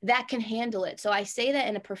to that can handle it. So I say that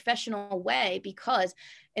in a professional way because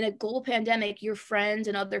in a global pandemic, your friends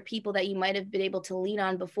and other people that you might have been able to lean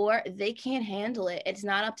on before, they can't handle it. It's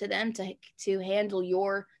not up to them to handle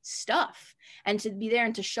your stuff and to be there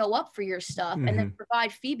and to show up for your stuff and then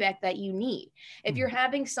provide feedback that you need. If you're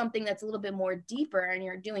having something that's a little bit more deeper and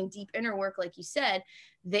you're doing deep inner work, like you said,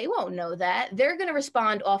 they won't know that. They're going to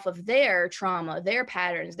respond off of their trauma, their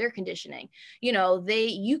patterns, their conditioning.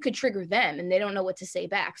 You could trigger them and they don't know what to say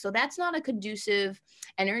back. So that's not a conducive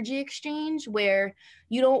energy exchange where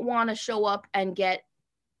you don't want to show up and get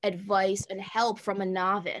advice and help from a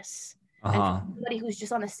novice and from somebody who's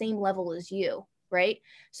just on the same level as you, right?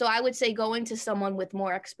 So I would say going to someone with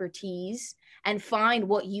more expertise and find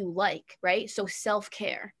what you like, right? So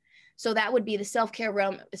self-care. So that would be the self-care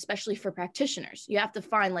realm, especially for practitioners. You have to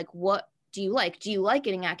find like, what do you like? Do you like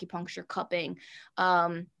getting acupuncture, cupping,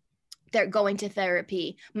 they're going to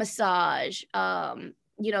therapy, massage,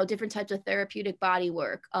 different types of therapeutic body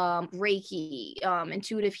work, Reiki,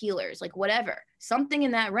 intuitive healers, like whatever, something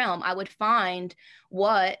in that realm. I would find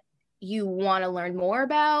what you want to learn more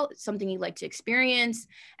about, something you'd like to experience,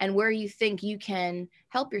 and where you think you can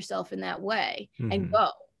help yourself in that way and go.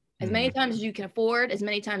 As many times as you can afford, as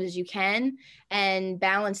many times as you can, and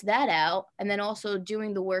balance that out. And then also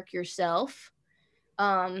doing the work yourself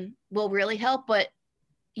will really help, but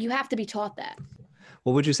you have to be taught that.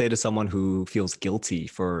 What would you say to someone who feels guilty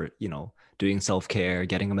for, doing self-care,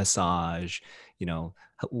 getting a massage, what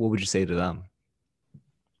would you say to them?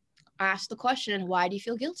 Ask the question, why do you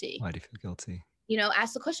feel guilty? Why do you feel guilty?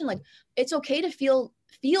 Ask the question, like, it's okay to feel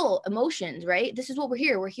emotions, right? This is what we're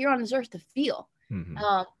here. We're here on this earth to feel.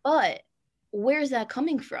 But where's that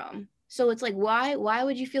coming from? So it's like, why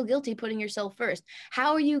would you feel guilty putting yourself first?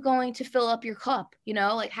 How are you going to fill up your cup?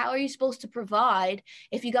 How are you supposed to provide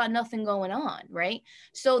if you got nothing going on, right?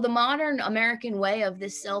 So the modern American way of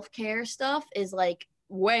this self-care stuff is like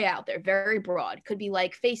way out there, very broad. Could be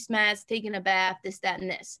like face masks, taking a bath, this, that, and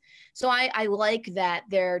this. So I like that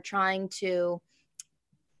they're trying to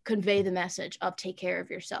convey the message of take care of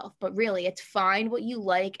yourself, but really it's find what you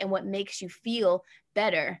like and what makes you feel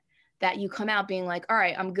better, that you come out being like, all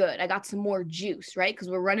right, I'm good. I got some more juice, right? Because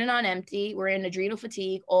we're running on empty. We're in adrenal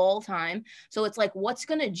fatigue all the time. So it's like, what's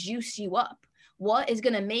going to juice you up? What is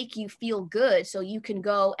going to make you feel good so you can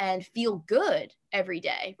go and feel good every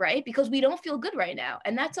day, right? Because we don't feel good right now,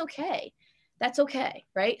 and that's okay. That's okay,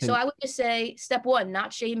 right? So I would just say, step one,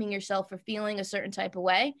 not shaming yourself for feeling a certain type of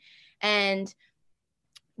way, and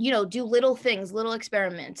do little things, little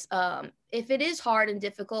experiments. If it is hard and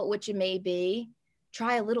difficult, which it may be,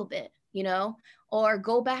 try a little bit, or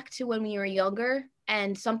go back to when you were younger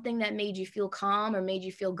and something that made you feel calm or made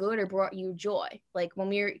you feel good or brought you joy. Like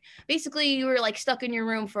when you were like stuck in your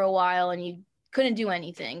room for a while and you couldn't do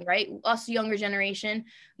anything, right? Us younger generation,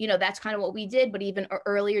 that's kind of what we did. But even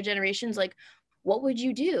earlier generations, like, what would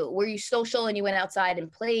you do? Were you social and you went outside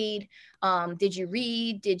and played? Did you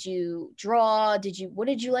read? Did you draw? What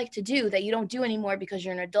did you like to do that you don't do anymore because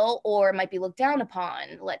you're an adult or might be looked down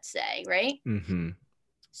upon, let's say, right?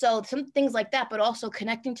 So some things like that, but also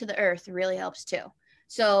connecting to the earth really helps too.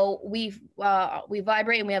 So we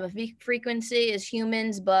vibrate and we have a frequency as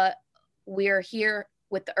humans, but we're here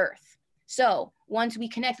with the earth. So once we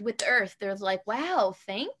connect with the earth, there's like, wow,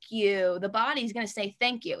 thank you. The body's going to say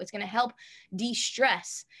thank you. It's going to help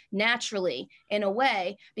de-stress naturally in a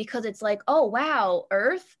way, because it's like, oh, wow,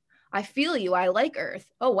 earth, I feel you. I like earth.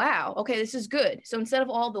 Oh, wow. Okay, this is good. So instead of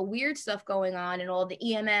all the weird stuff going on and all the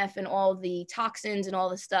EMF and all the toxins and all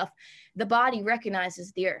the stuff, the body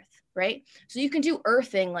recognizes the earth, right? So you can do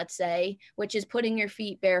earthing, let's say, which is putting your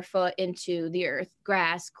feet barefoot into the earth,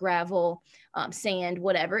 grass, gravel, sand,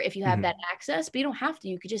 whatever, if you have that access. But you don't have to.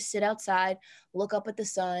 You could just sit outside, look up at the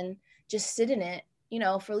sun, just sit in it,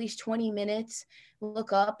 for at least 20 minutes,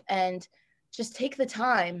 look up and just take the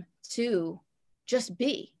time to just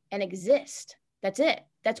be and exist. That's it.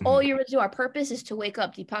 That's all you're going to do. Our purpose is to wake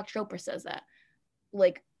up. Deepak Chopra says that.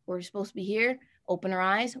 Like, we're supposed to be here, open our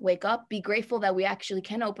eyes, wake up, be grateful that we actually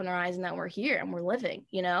can open our eyes and that we're here and we're living,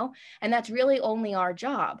 and that's really only our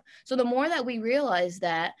job. So the more that we realize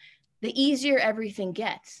that, the easier everything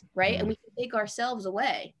gets, right? And we can take ourselves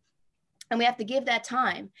away. And we have to give that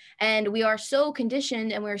time. And we are so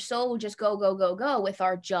conditioned and we're so just go, go, go, go with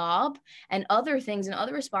our job and other things and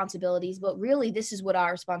other responsibilities. But really, this is what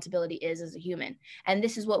our responsibility is as a human. And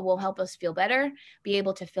this is what will help us feel better, be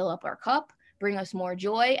able to fill up our cup, bring us more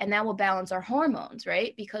joy. And that will balance our hormones,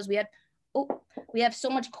 right? Because we have so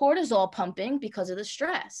much cortisol pumping because of the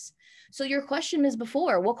stress. So your question is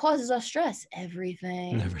before, what causes us stress?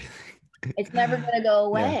 Everything. It's never going to go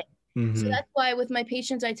away. So that's why with my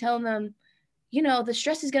patients, I tell them, the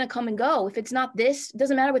stress is going to come and go. If it's not this, it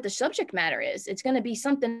doesn't matter what the subject matter is. It's going to be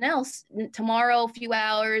something else tomorrow, a few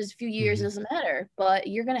hours, a few years, doesn't matter. But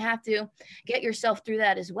you're going to have to get yourself through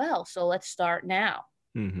that as well. So let's start now.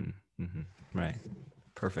 Right.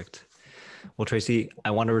 Perfect. Well, Tracy,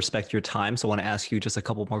 I want to respect your time. So I want to ask you just a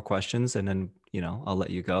couple more questions and then, I'll let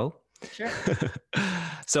you go. Sure.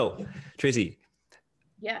 So, Tracy,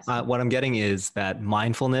 yes. What I'm getting is that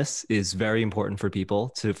mindfulness is very important for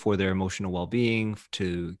people for their emotional well-being,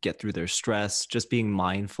 to get through their stress, just being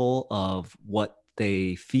mindful of what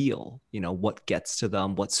they feel, what gets to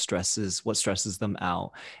them, what stresses them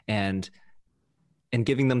out, and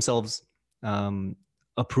giving themselves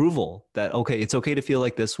approval that, okay, it's okay to feel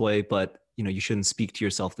like this way, but you shouldn't speak to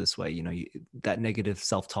yourself this way. That negative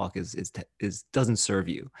self-talk is doesn't serve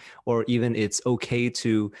you. Or even it's okay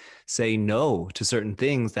to say no to certain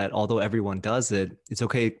things that, although everyone does it, it's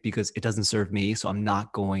okay because it doesn't serve me. So I'm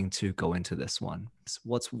not going to go into this one. So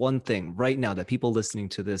what's one thing right now that people listening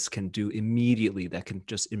to this can do immediately that can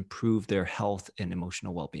just improve their health and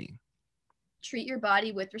emotional well-being? Treat your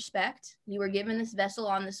body with respect. You were given this vessel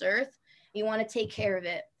on this earth. You want to take care of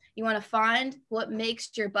it. You want to find what makes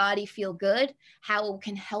your body feel good, how it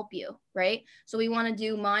can help you, right? So we want to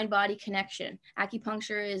do mind-body connection.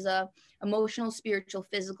 Acupuncture is a emotional, spiritual,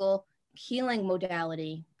 physical healing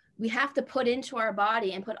modality. We have to put into our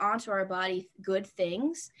body and put onto our body good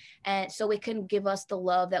things, and so it can give us the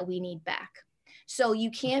love that we need back. So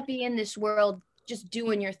you can't be in this world just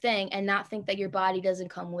doing your thing and not think that your body doesn't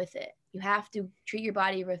come with it. You have to treat your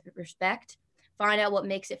body with respect, find out what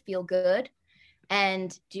makes it feel good,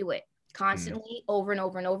 and do it constantly over and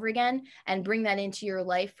over and over again, and bring that into your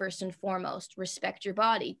life first and foremost. Respect your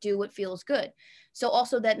body, do what feels good. So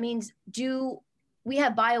also that means we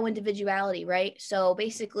have bio-individuality, right? So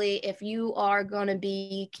basically, if you are going to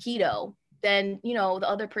be keto, then, the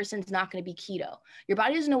other person's not going to be keto. Your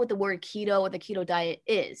body doesn't know what the word keto or the keto diet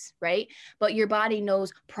is, right? But your body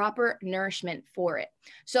knows proper nourishment for it.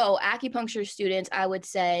 So acupuncture students, I would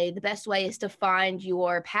say the best way is to find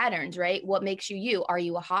your patterns, right? What makes you you? Are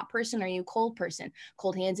you a hot person? Are you a cold person?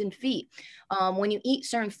 Cold hands and feet. When you eat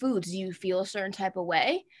certain foods, do you feel a certain type of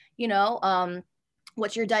way?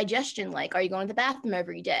 What's your digestion like? Are you going to the bathroom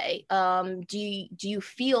every day? Do you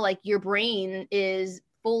feel like your brain is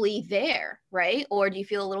fully there, right? Or do you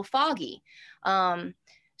feel a little foggy?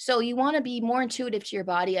 So you want to be more intuitive to your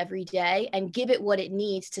body every day and give it what it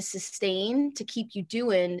needs to sustain, to keep you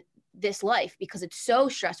doing this life, because it's so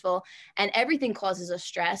stressful and everything causes us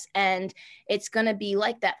stress, and it's going to be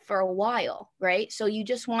like that for a while, right? So you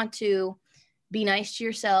just want to be nice to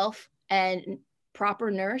yourself and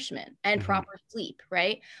proper nourishment and proper sleep,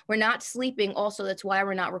 right? We're not sleeping also. That's why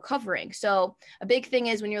we're not recovering. So a big thing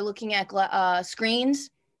is when you're looking at screens,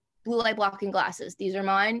 blue light blocking glasses. These are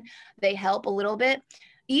mine. They help a little bit.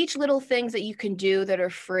 Each little things that you can do that are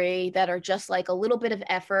free, that are just like a little bit of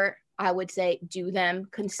effort, I would say do them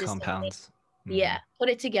consistently. Compounds. Yeah. Put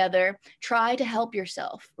it together. Try to help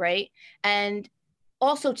yourself, right? And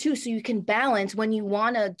also too, so you can balance when you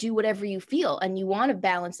want to do whatever you feel and you want to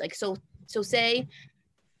balance. Like, so say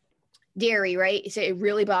dairy, right? Say it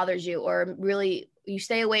really bothers you, or really you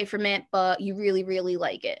stay away from it, but you really, really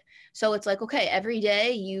like it. So it's like, okay, every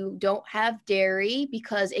day you don't have dairy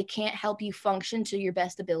because it can't help you function to your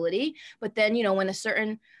best ability. But then, when a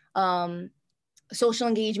certain social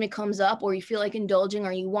engagement comes up, or you feel like indulging,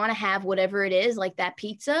 or you want to have whatever it is, like that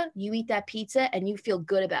pizza, you eat that pizza and you feel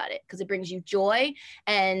good about it because it brings you joy.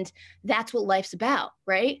 And that's what life's about,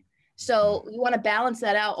 right? So you want to balance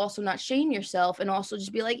that out, also not shame yourself, and also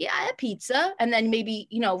just be like, yeah, I had pizza. And then maybe,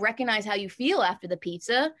 recognize how you feel after the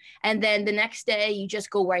pizza. And then the next day you just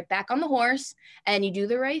go right back on the horse and you do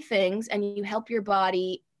the right things and you help your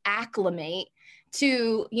body acclimate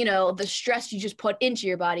to, the stress you just put into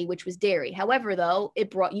your body, which was dairy. However, though, it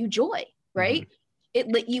brought you joy, right? It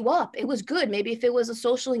lit you up. It was good. Maybe if it was a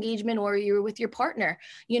social engagement or you were with your partner,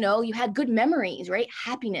 you had good memories, right?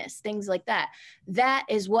 Happiness, things like that. That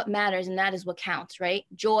is what matters. And that is what counts, right?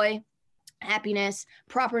 Joy, happiness,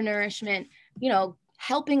 proper nourishment,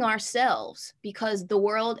 helping ourselves, because the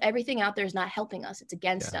world, everything out there is not helping us. It's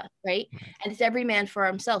against us, right? And it's every man for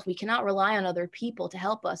himself. We cannot rely on other people to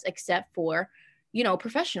help us except for,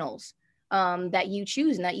 professionals that you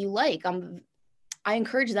choose and that you like. I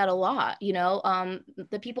encourage that a lot.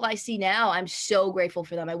 The people I see now, I'm so grateful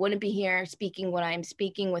for them. I wouldn't be here speaking when I'm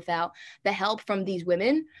speaking without the help from these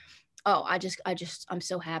women. Oh, I'm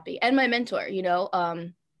so happy. And my mentor,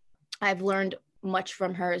 I've learned much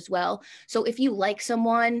from her as well. So if you like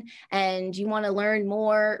someone and you want to learn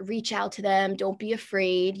more, reach out to them. Don't be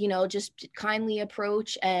afraid, just kindly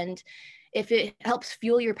approach. And if it helps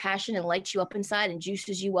fuel your passion and lights you up inside and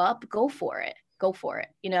juices you up, go for it. Go for it,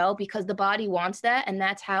 you know, because the body wants that. And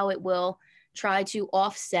that's how it will try to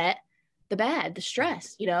offset the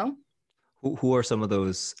stress, you know? Who are some of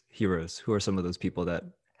those heroes? Who are some of those people that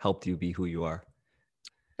helped you be who you are?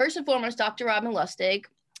 First and foremost, Dr. Robin Lustig.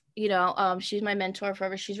 You know, she's my mentor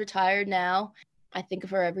forever. She's retired now. I think of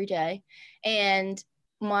her every day. And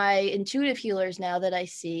my intuitive healers now that I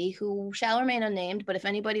see, who shall remain unnamed, but if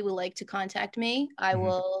anybody would like to contact me, I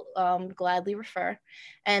will gladly refer.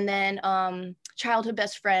 And then childhood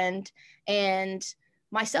best friend and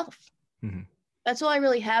myself. That's all I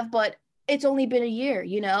really have, but it's only been a year,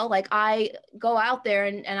 you know, like I go out there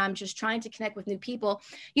and I'm just trying to connect with new people.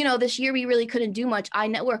 You know, this year we really couldn't do much. I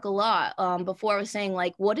network a lot. Before I was saying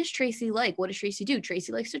like, what is Tracy like? What does Tracy do?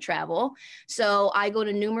 Tracy likes to travel. So I go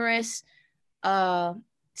to numerous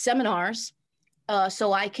seminars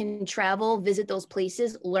so I can travel, visit those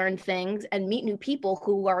places, learn things, and meet new people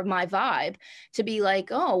who are my vibe, to be like,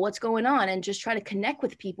 oh, what's going on? And just try to connect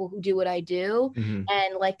with people who do what I do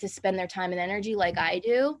and like to spend their time and energy like I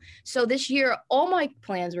do. So this year, all my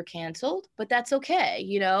plans were canceled, but that's okay.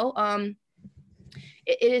 You know,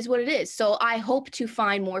 it is what it is. So I hope to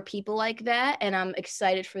find more people like that. And I'm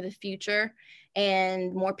excited for the future,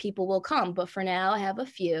 and more people will come. But for now, I have a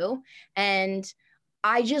few. And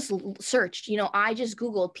I just searched, you know, I just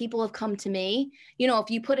Googled, people have come to me. You know, if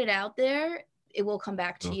you put it out there, it will come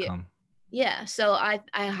back to you. Yeah. So I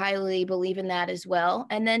highly believe in that as well.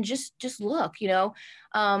 And then just look, you know,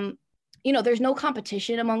 there's no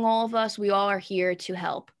competition among all of us. We all are here to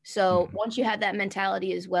help. So once you have that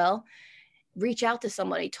mentality as well, reach out to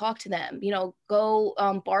somebody, talk to them, you know, go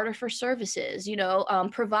barter for services, you know,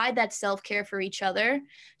 provide that self-care for each other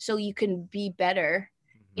so you can be better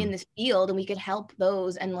in this field, and we could help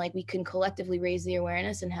those, and like we can collectively raise the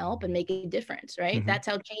awareness and help and make a difference, right? That's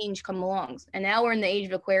how change comes along. And now we're in the age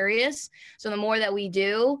of Aquarius, so the more that we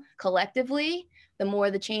do collectively, the more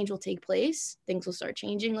the change will take place. Things will start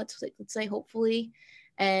changing, let's say hopefully,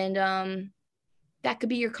 and that could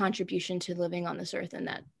be your contribution to living on this earth, and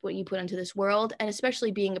that what you put into this world, and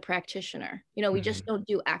especially being a practitioner. You know, we just don't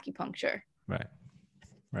do acupuncture.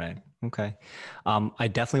 Right. Okay. I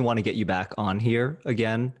definitely want to get you back on here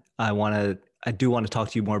again. I do want to talk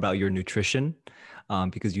to you more about your nutrition,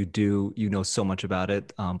 because you know so much about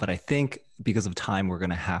it. But I think because of time, we're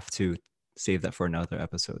going to have to save that for another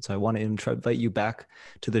episode. So I want to invite you back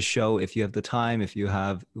to the show if you have the time,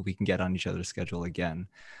 we can get on each other's schedule again.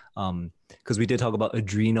 Because we did talk about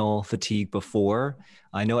adrenal fatigue before.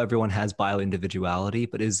 I know everyone has bio-individuality,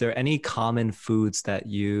 but is there any common foods that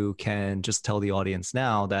you can just tell the audience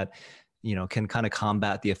now that, you know, can kind of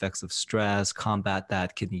combat the effects of stress, combat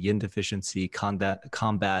that kidney yin deficiency,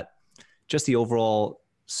 combat just the overall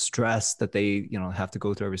stress that they, you know, have to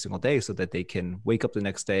go through every single day, so that they can wake up the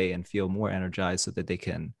next day and feel more energized, so that they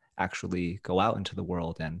can actually go out into the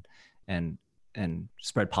world and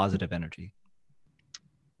spread positive energy?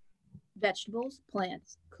 Vegetables,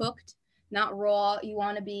 plants, cooked, not raw. You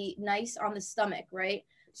want to be nice on the stomach, right?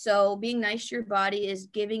 So being nice to your body is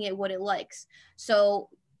giving it what it likes. So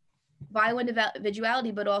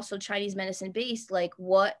bio-individuality, but also Chinese medicine based, like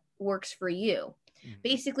what works for you.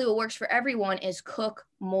 Basically what works for everyone is cook,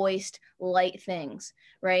 moist, light things,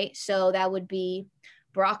 right? So that would be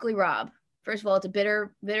broccoli rabe. First of all, it's a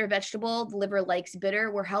bitter vegetable. The liver likes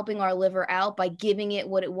bitter. We're helping our liver out by giving it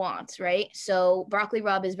what it wants, right? So broccoli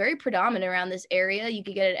rabe is very predominant around this area. You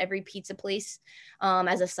could get it at every pizza place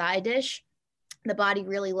as a side dish. The body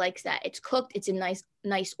really likes that. It's cooked. It's in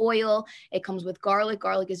nice oil. It comes with garlic.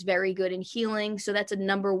 Garlic is very good in healing. So that's a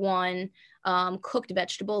number one cooked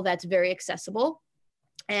vegetable that's very accessible.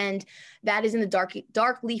 And that is in the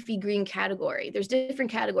dark leafy green category. There's different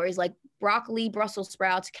categories like broccoli, Brussels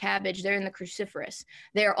sprouts, cabbage. They're in the cruciferous.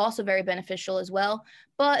 They are also very beneficial as well,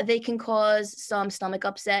 but they can cause some stomach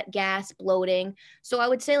upset, gas, bloating. So I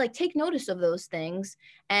would say, like, take notice of those things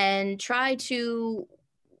and try to,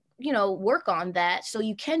 you know, work on that so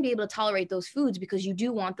you can be able to tolerate those foods, because you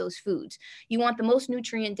do want those foods. You want the most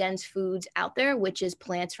nutrient dense foods out there, which is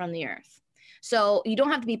plants from the earth. So you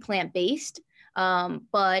don't have to be plant-based,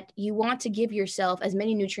 but you want to give yourself as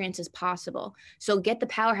many nutrients as possible. So get the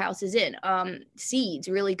powerhouses in. Seeds,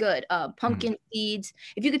 really good. Pumpkin seeds.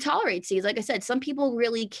 If you could tolerate seeds, like I said, some people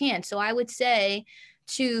really can't. So I would say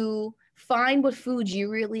to find what foods you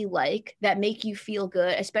really like that make you feel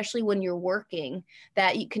good, especially when you're working,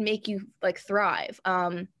 that you can make you like thrive.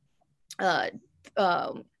 A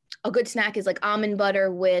good snack is like almond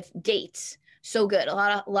butter with dates. So good.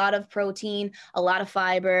 A lot of protein, a lot of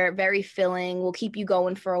fiber, very filling, will keep you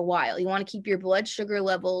going for a while. You want to keep your blood sugar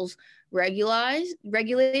levels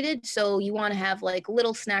regulated. So you want to have like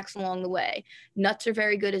little snacks along the way. Nuts are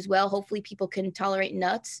very good as well. Hopefully people can tolerate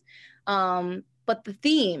nuts. But the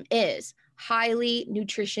theme is highly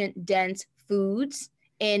nutrition dense foods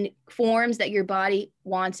in forms that your body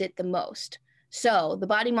wants it the most. So the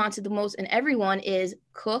body wants it the most, and everyone is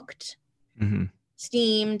cooked,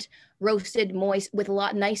 steamed, roasted, moist with a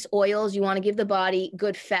lot nice oils. You want to give the body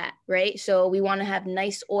good fat, right? So we want to have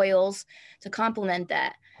nice oils to complement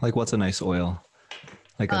that. Like what's a nice oil?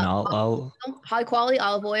 Like an high quality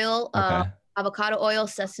olive oil, okay. Avocado oil,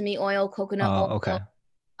 sesame oil, coconut oil. Okay.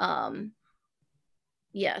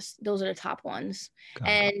 Yes, those are the top ones.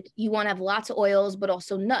 And you want to have lots of oils, but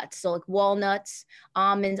also nuts. So like walnuts,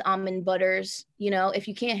 almonds, almond butters. You know, if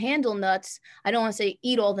you can't handle nuts, I don't want to say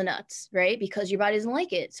eat all the nuts, right? Because your body doesn't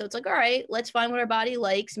like it. So it's like, all right, let's find what our body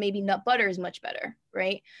likes. Maybe nut butter is much better,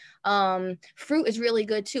 right? Fruit is really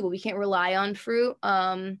good too, but we can't rely on fruit.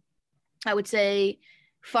 I would say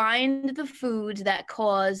find the foods that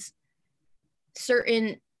cause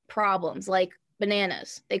certain problems, like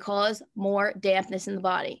bananas. They cause more dampness in the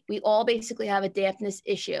body. We all basically have a dampness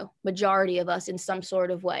issue, majority of us in some sort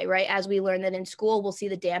of way, right? As we learn that in school, we'll see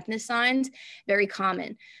the dampness signs, very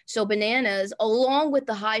common. So bananas, along with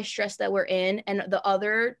the high stress that we're in and the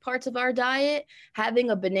other parts of our diet, having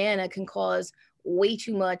a banana can cause way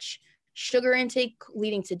too much sugar intake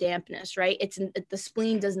leading to dampness, right? The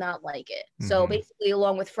spleen does not like it. So basically,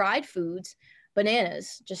 along with fried foods,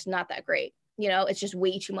 bananas, just not that great. You know, it's just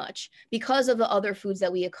way too much because of the other foods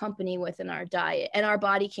that we accompany with in our diet, and our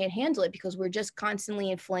body can't handle it because we're just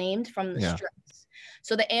constantly inflamed from the stress.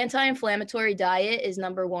 So the anti-inflammatory diet is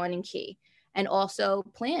number one and key, and also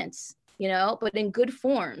plants, you know, but in good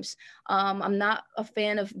forms. I'm not a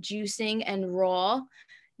fan of juicing and raw,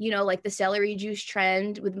 you know, like the celery juice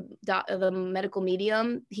trend with the medical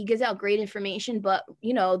medium. He gives out great information, but,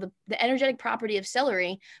 you know, the energetic property of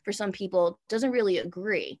celery for some people doesn't really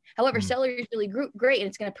agree. However, celery is really great, and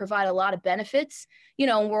it's going to provide a lot of benefits, you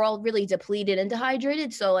know, and we're all really depleted and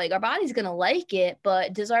dehydrated. So like our body's going to like it,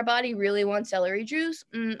 but does our body really want celery juice?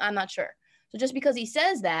 I'm not sure. So just because he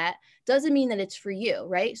says that doesn't mean that it's for you,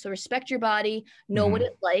 right? So respect your body, know what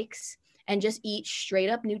it likes, and just eat straight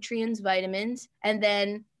up nutrients, vitamins, and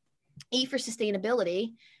then eat for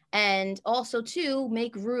sustainability, and also to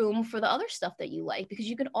make room for the other stuff that you like, because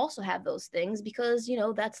you can also have those things, because, you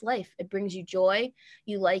know, that's life. It brings you joy.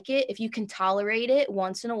 You like it. If you can tolerate it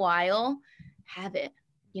once in a while, have it,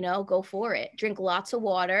 you know, go for it. Drink lots of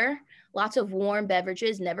water, lots of warm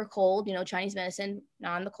beverages, never cold, you know, Chinese medicine,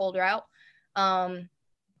 not on the cold route. And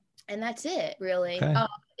that's it, really. Okay.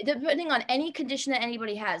 Depending on any condition that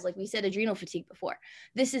anybody has, like we said, adrenal fatigue before,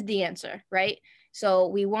 this is the answer, right? So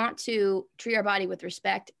we want to treat our body with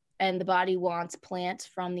respect, and the body wants plants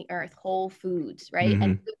from the earth, whole foods, right?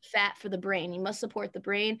 And good fat for the brain. You must support the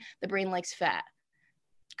brain. The brain likes fat,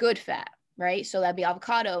 good fat, right? So that'd be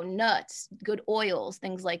avocado, nuts, good oils,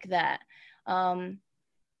 things like that.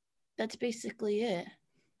 That's basically it.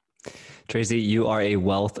 Tracy, you are a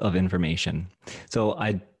wealth of information. So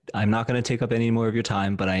I'm not going to take up any more of your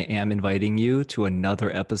time, but I am inviting you to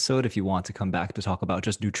another episode if you want to come back to talk about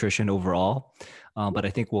just nutrition overall. But I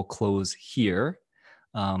think we'll close here.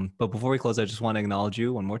 But before we close, I just want to acknowledge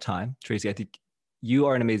you one more time. Tracy, I think you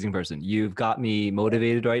are an amazing person. You've got me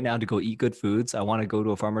motivated right now to go eat good foods. I want to go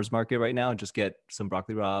to a farmer's market right now and just get some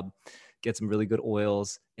broccoli rabe, get some really good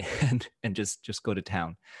oils, and just go to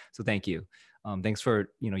town. So thank you. Thanks for,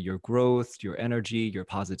 you know, your growth, your energy, your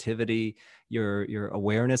positivity, your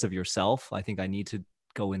awareness of yourself. I think I need to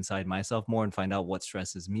go inside myself more and find out what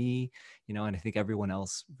stresses me, you know, and I think everyone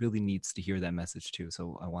else really needs to hear that message too.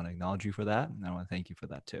 So I want to acknowledge you for that. And I want to thank you for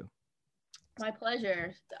that too. My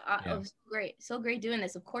pleasure. It was great. So great doing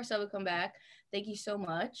this. Of course I would come back. Thank you so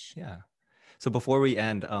much. Yeah. So before we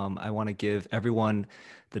end, I want to give everyone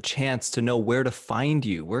the chance to know where to find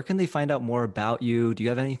you. Where can they find out more about you? Do you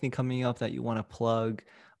have anything coming up that you want to plug?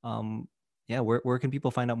 Where can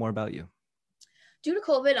people find out more about you? Due to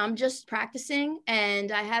COVID, I'm just practicing,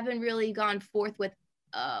 and I haven't really gone forth with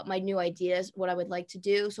my new ideas, what I would like to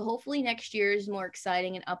do. So hopefully next year is more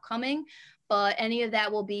exciting and upcoming. But any of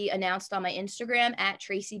that will be announced on my Instagram at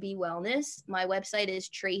Tracy B Wellness. My website is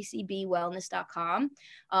tracybwellness.com.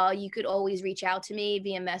 You could always reach out to me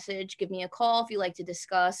via message, give me a call if you'd like to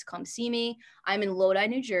discuss, come see me. I'm in Lodi,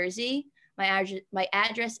 New Jersey. My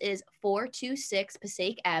address is 426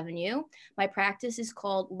 Passaic Avenue. My practice is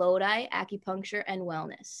called Lodi Acupuncture and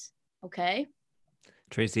Wellness. Okay?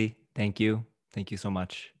 Tracy, thank you. Thank you so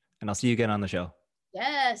much. And I'll see you again on the show.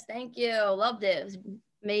 Yes, thank you. Loved it. It was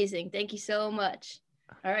amazing. Thank you so much.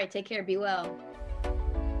 All right, take care. Be well.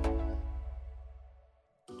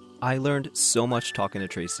 I learned so much talking to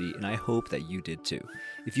Tracy, and I hope that you did too.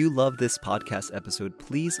 If you love this podcast episode,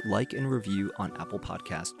 please like and review on Apple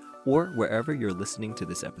Podcast or wherever you're listening to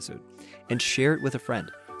this episode, and share it with a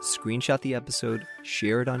friend. Screenshot the episode,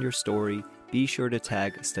 share it on your story. Be sure to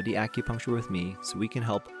tag Study Acupuncture with me so we can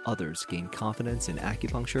help others gain confidence in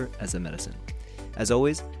acupuncture as a medicine. As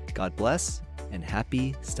always, God bless and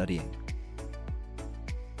happy studying.